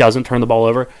and doesn't turn the ball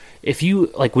over. If you,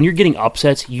 when you're getting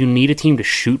upsets, you need a team to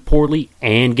shoot poorly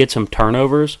and get some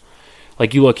turnovers.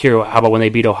 Like you look here, how about when they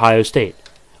beat Ohio State?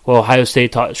 Well, Ohio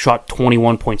State shot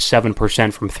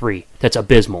 21.7% from three. That's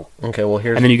abysmal. Okay, well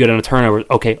here's... And then you get on a turnover.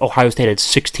 Okay, Ohio State had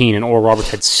 16 and Oral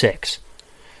Roberts had 6.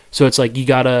 So it's like you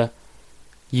gotta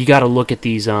look at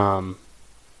these little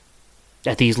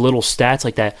stats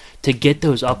like that to get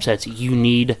those upsets. You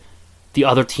need the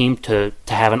other team to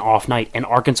have an off night, and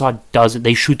Arkansas doesn't.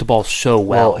 They shoot the ball so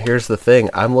well. Well, here's the thing.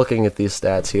 I'm looking at these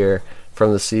stats here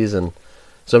from the season,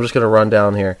 so I'm just going to run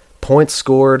down here. Points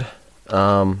scored,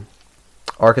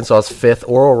 Arkansas is 5th.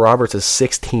 Oral Roberts is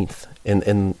 16th.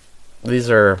 In these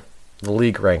are the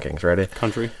league rankings. Ready?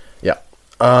 Country. Yeah.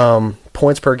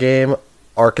 Points per game.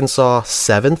 Arkansas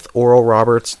 7th. Oral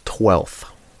Roberts 12th.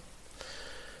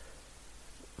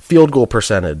 Field goal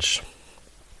percentage.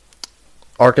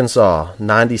 Arkansas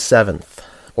 97th.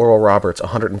 Oral Roberts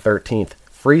 113th.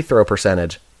 Free throw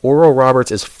percentage. Oral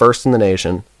Roberts is 1st in the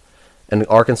nation, and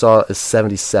Arkansas is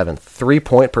 77th.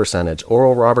 3-point percentage.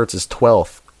 Oral Roberts is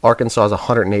 12th. Arkansas is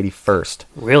 181st.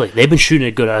 Really? They've been shooting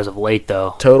it good as of late,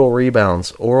 though. Total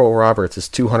rebounds. Oral Roberts is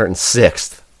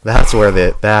 206th. That's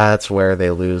where they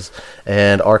lose.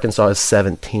 And Arkansas is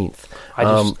 17th.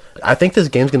 I think this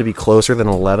game's going to be closer than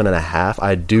 11.5.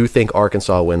 I do think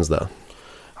Arkansas wins, though.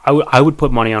 I would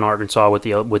put money on Arkansas with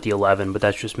the 11, but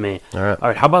that's just me. All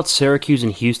right. How about Syracuse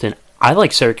and Houston? I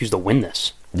like Syracuse to win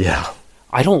this. Yeah.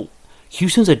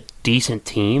 Houston's a decent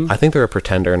team. I think they're a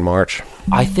pretender in March.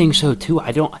 I think so too.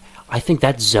 I think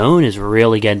that zone is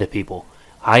really getting to people.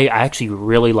 I actually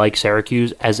really like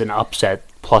Syracuse as an upset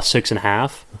plus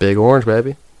 6.5. Big Orange,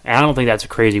 baby. And I don't think that's a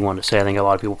crazy one to say. I think a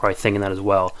lot of people are probably thinking that as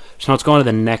well. So now let's go on to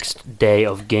the next day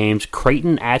of games.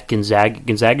 Creighton at Gonzaga.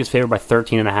 Gonzaga is favored by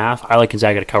 13.5. I like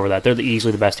Gonzaga to cover that. They're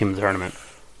easily the best team in the tournament.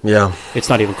 Yeah. It's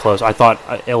not even close. I thought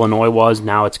Illinois was.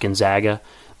 Now it's Gonzaga.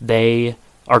 They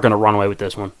are going to run away with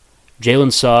this one.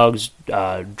 Jalen Suggs,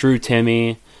 Drew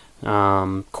Timme,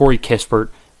 Corey Kispert.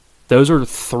 Those are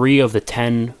 3 of the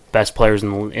 10 best players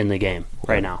in the game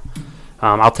right now.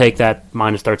 I'll take that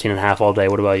minus 13.5 all day.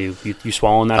 What about you? You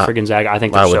swallowing that for Gonzaga? I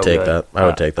think they're so good. I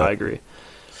would take that. I agree.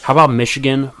 How about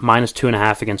Michigan minus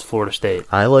 2.5 against Florida State?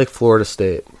 I like Florida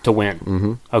State To win.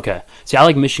 Mm-hmm. Okay. See, I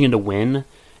like Michigan to win,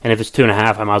 and if it's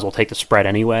 2.5, I might as well take the spread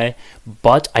anyway.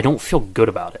 But I don't feel good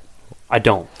about it. I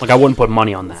don't. I wouldn't put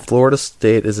money on that. Florida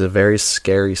State is a very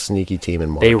scary, sneaky team in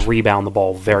March. They rebound the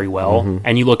ball very well. Mm-hmm.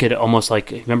 And you look at it almost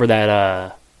like, remember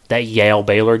that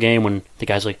Yale-Baylor game when the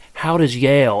guy's like, how does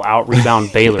Yale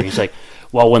out-rebound Baylor? He's like,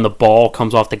 well, when the ball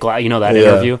comes off the glass, that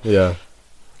interview? Yeah.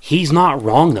 He's not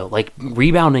wrong, though.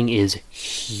 Rebounding is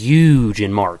huge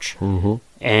in March. Mm-hmm.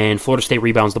 And Florida State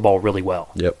rebounds the ball really well.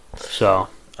 Yep. So,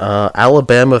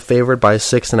 Alabama favored by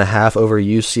 6.5 over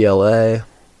UCLA.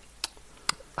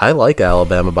 I like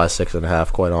Alabama by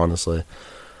 6.5, quite honestly.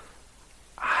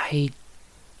 I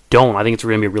don't. I think it's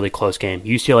going to be a really close game.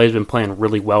 UCLA has been playing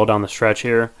really well down the stretch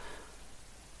here.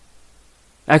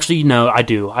 Actually, no, I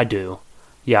do.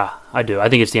 Yeah, I do. I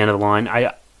think it's the end of the line.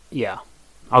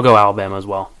 I'll go Alabama as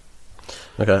well.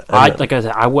 Okay. Like I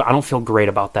said, I don't feel great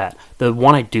about that. The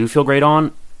one I do feel great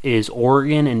on is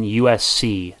Oregon and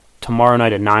USC tomorrow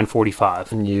night at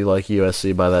 9:45. And you like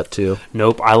USC by that too?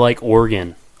 Nope, I like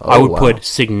Oregon. Oh, I would wow. put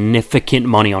significant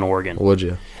money on Oregon. Would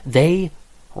you? They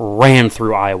ran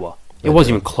through Iowa. It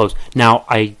wasn't even close. Now,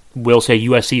 I will say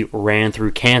USC ran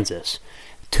through Kansas.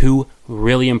 2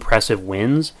 really impressive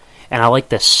wins, and I like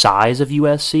the size of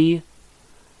USC,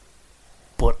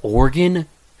 but Oregon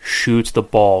shoots the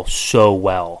ball so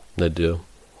well. They do.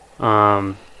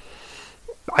 They're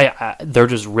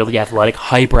just really athletic,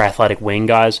 hyper-athletic wing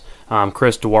guys.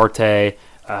 Chris Duarte,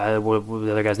 what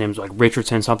the other guy's name is, like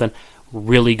Richardson something.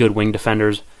 Really good wing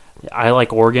defenders. I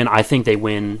like Oregon. I think they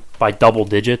win by double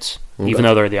digits, even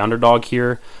though they're the underdog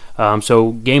here.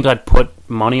 So games I'd put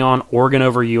money on: Oregon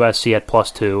over USC at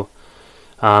 +2.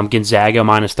 Gonzaga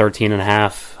minus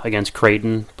 13.5 against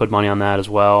Creighton. Put money on that as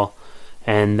well.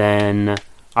 And then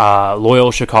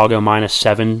Loyola Chicago minus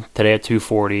 7 today at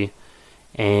 240.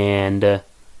 And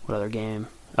what other game?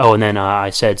 Oh, and then I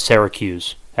said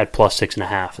Syracuse at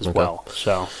 +6.5 as well.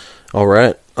 So, all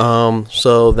right.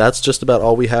 So that's just about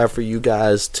all we have for you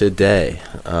guys today.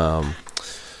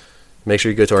 Make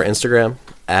sure you go to our Instagram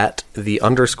at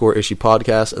 @the_issue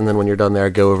podcast, and then when you're done there,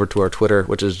 go over to our Twitter,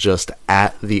 which is just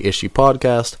 @the_issue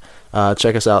podcast.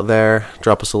 Check us out there.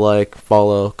 Drop us a like,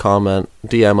 follow, comment,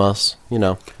 DM us.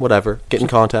 Whatever. Get in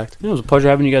contact. It was a pleasure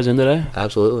having you guys in today.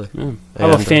 Absolutely. Yeah.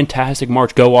 Have a fantastic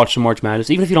March. Go watch some March Madness.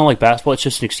 Even if you don't like basketball, it's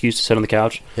just an excuse to sit on the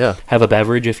couch. Yeah. Have a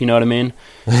beverage, if you know what I mean,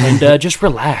 and just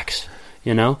relax.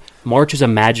 March is a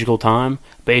magical time.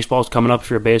 Baseball's coming up. If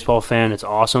you're a baseball fan, it's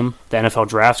awesome. The NFL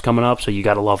draft's coming up, so you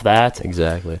got to love that.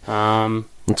 Exactly.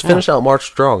 Let's finish out March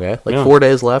strong, eh? 4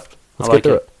 days left. Let's get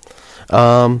through it.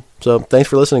 So thanks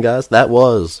for listening, guys. That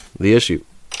was The Issue.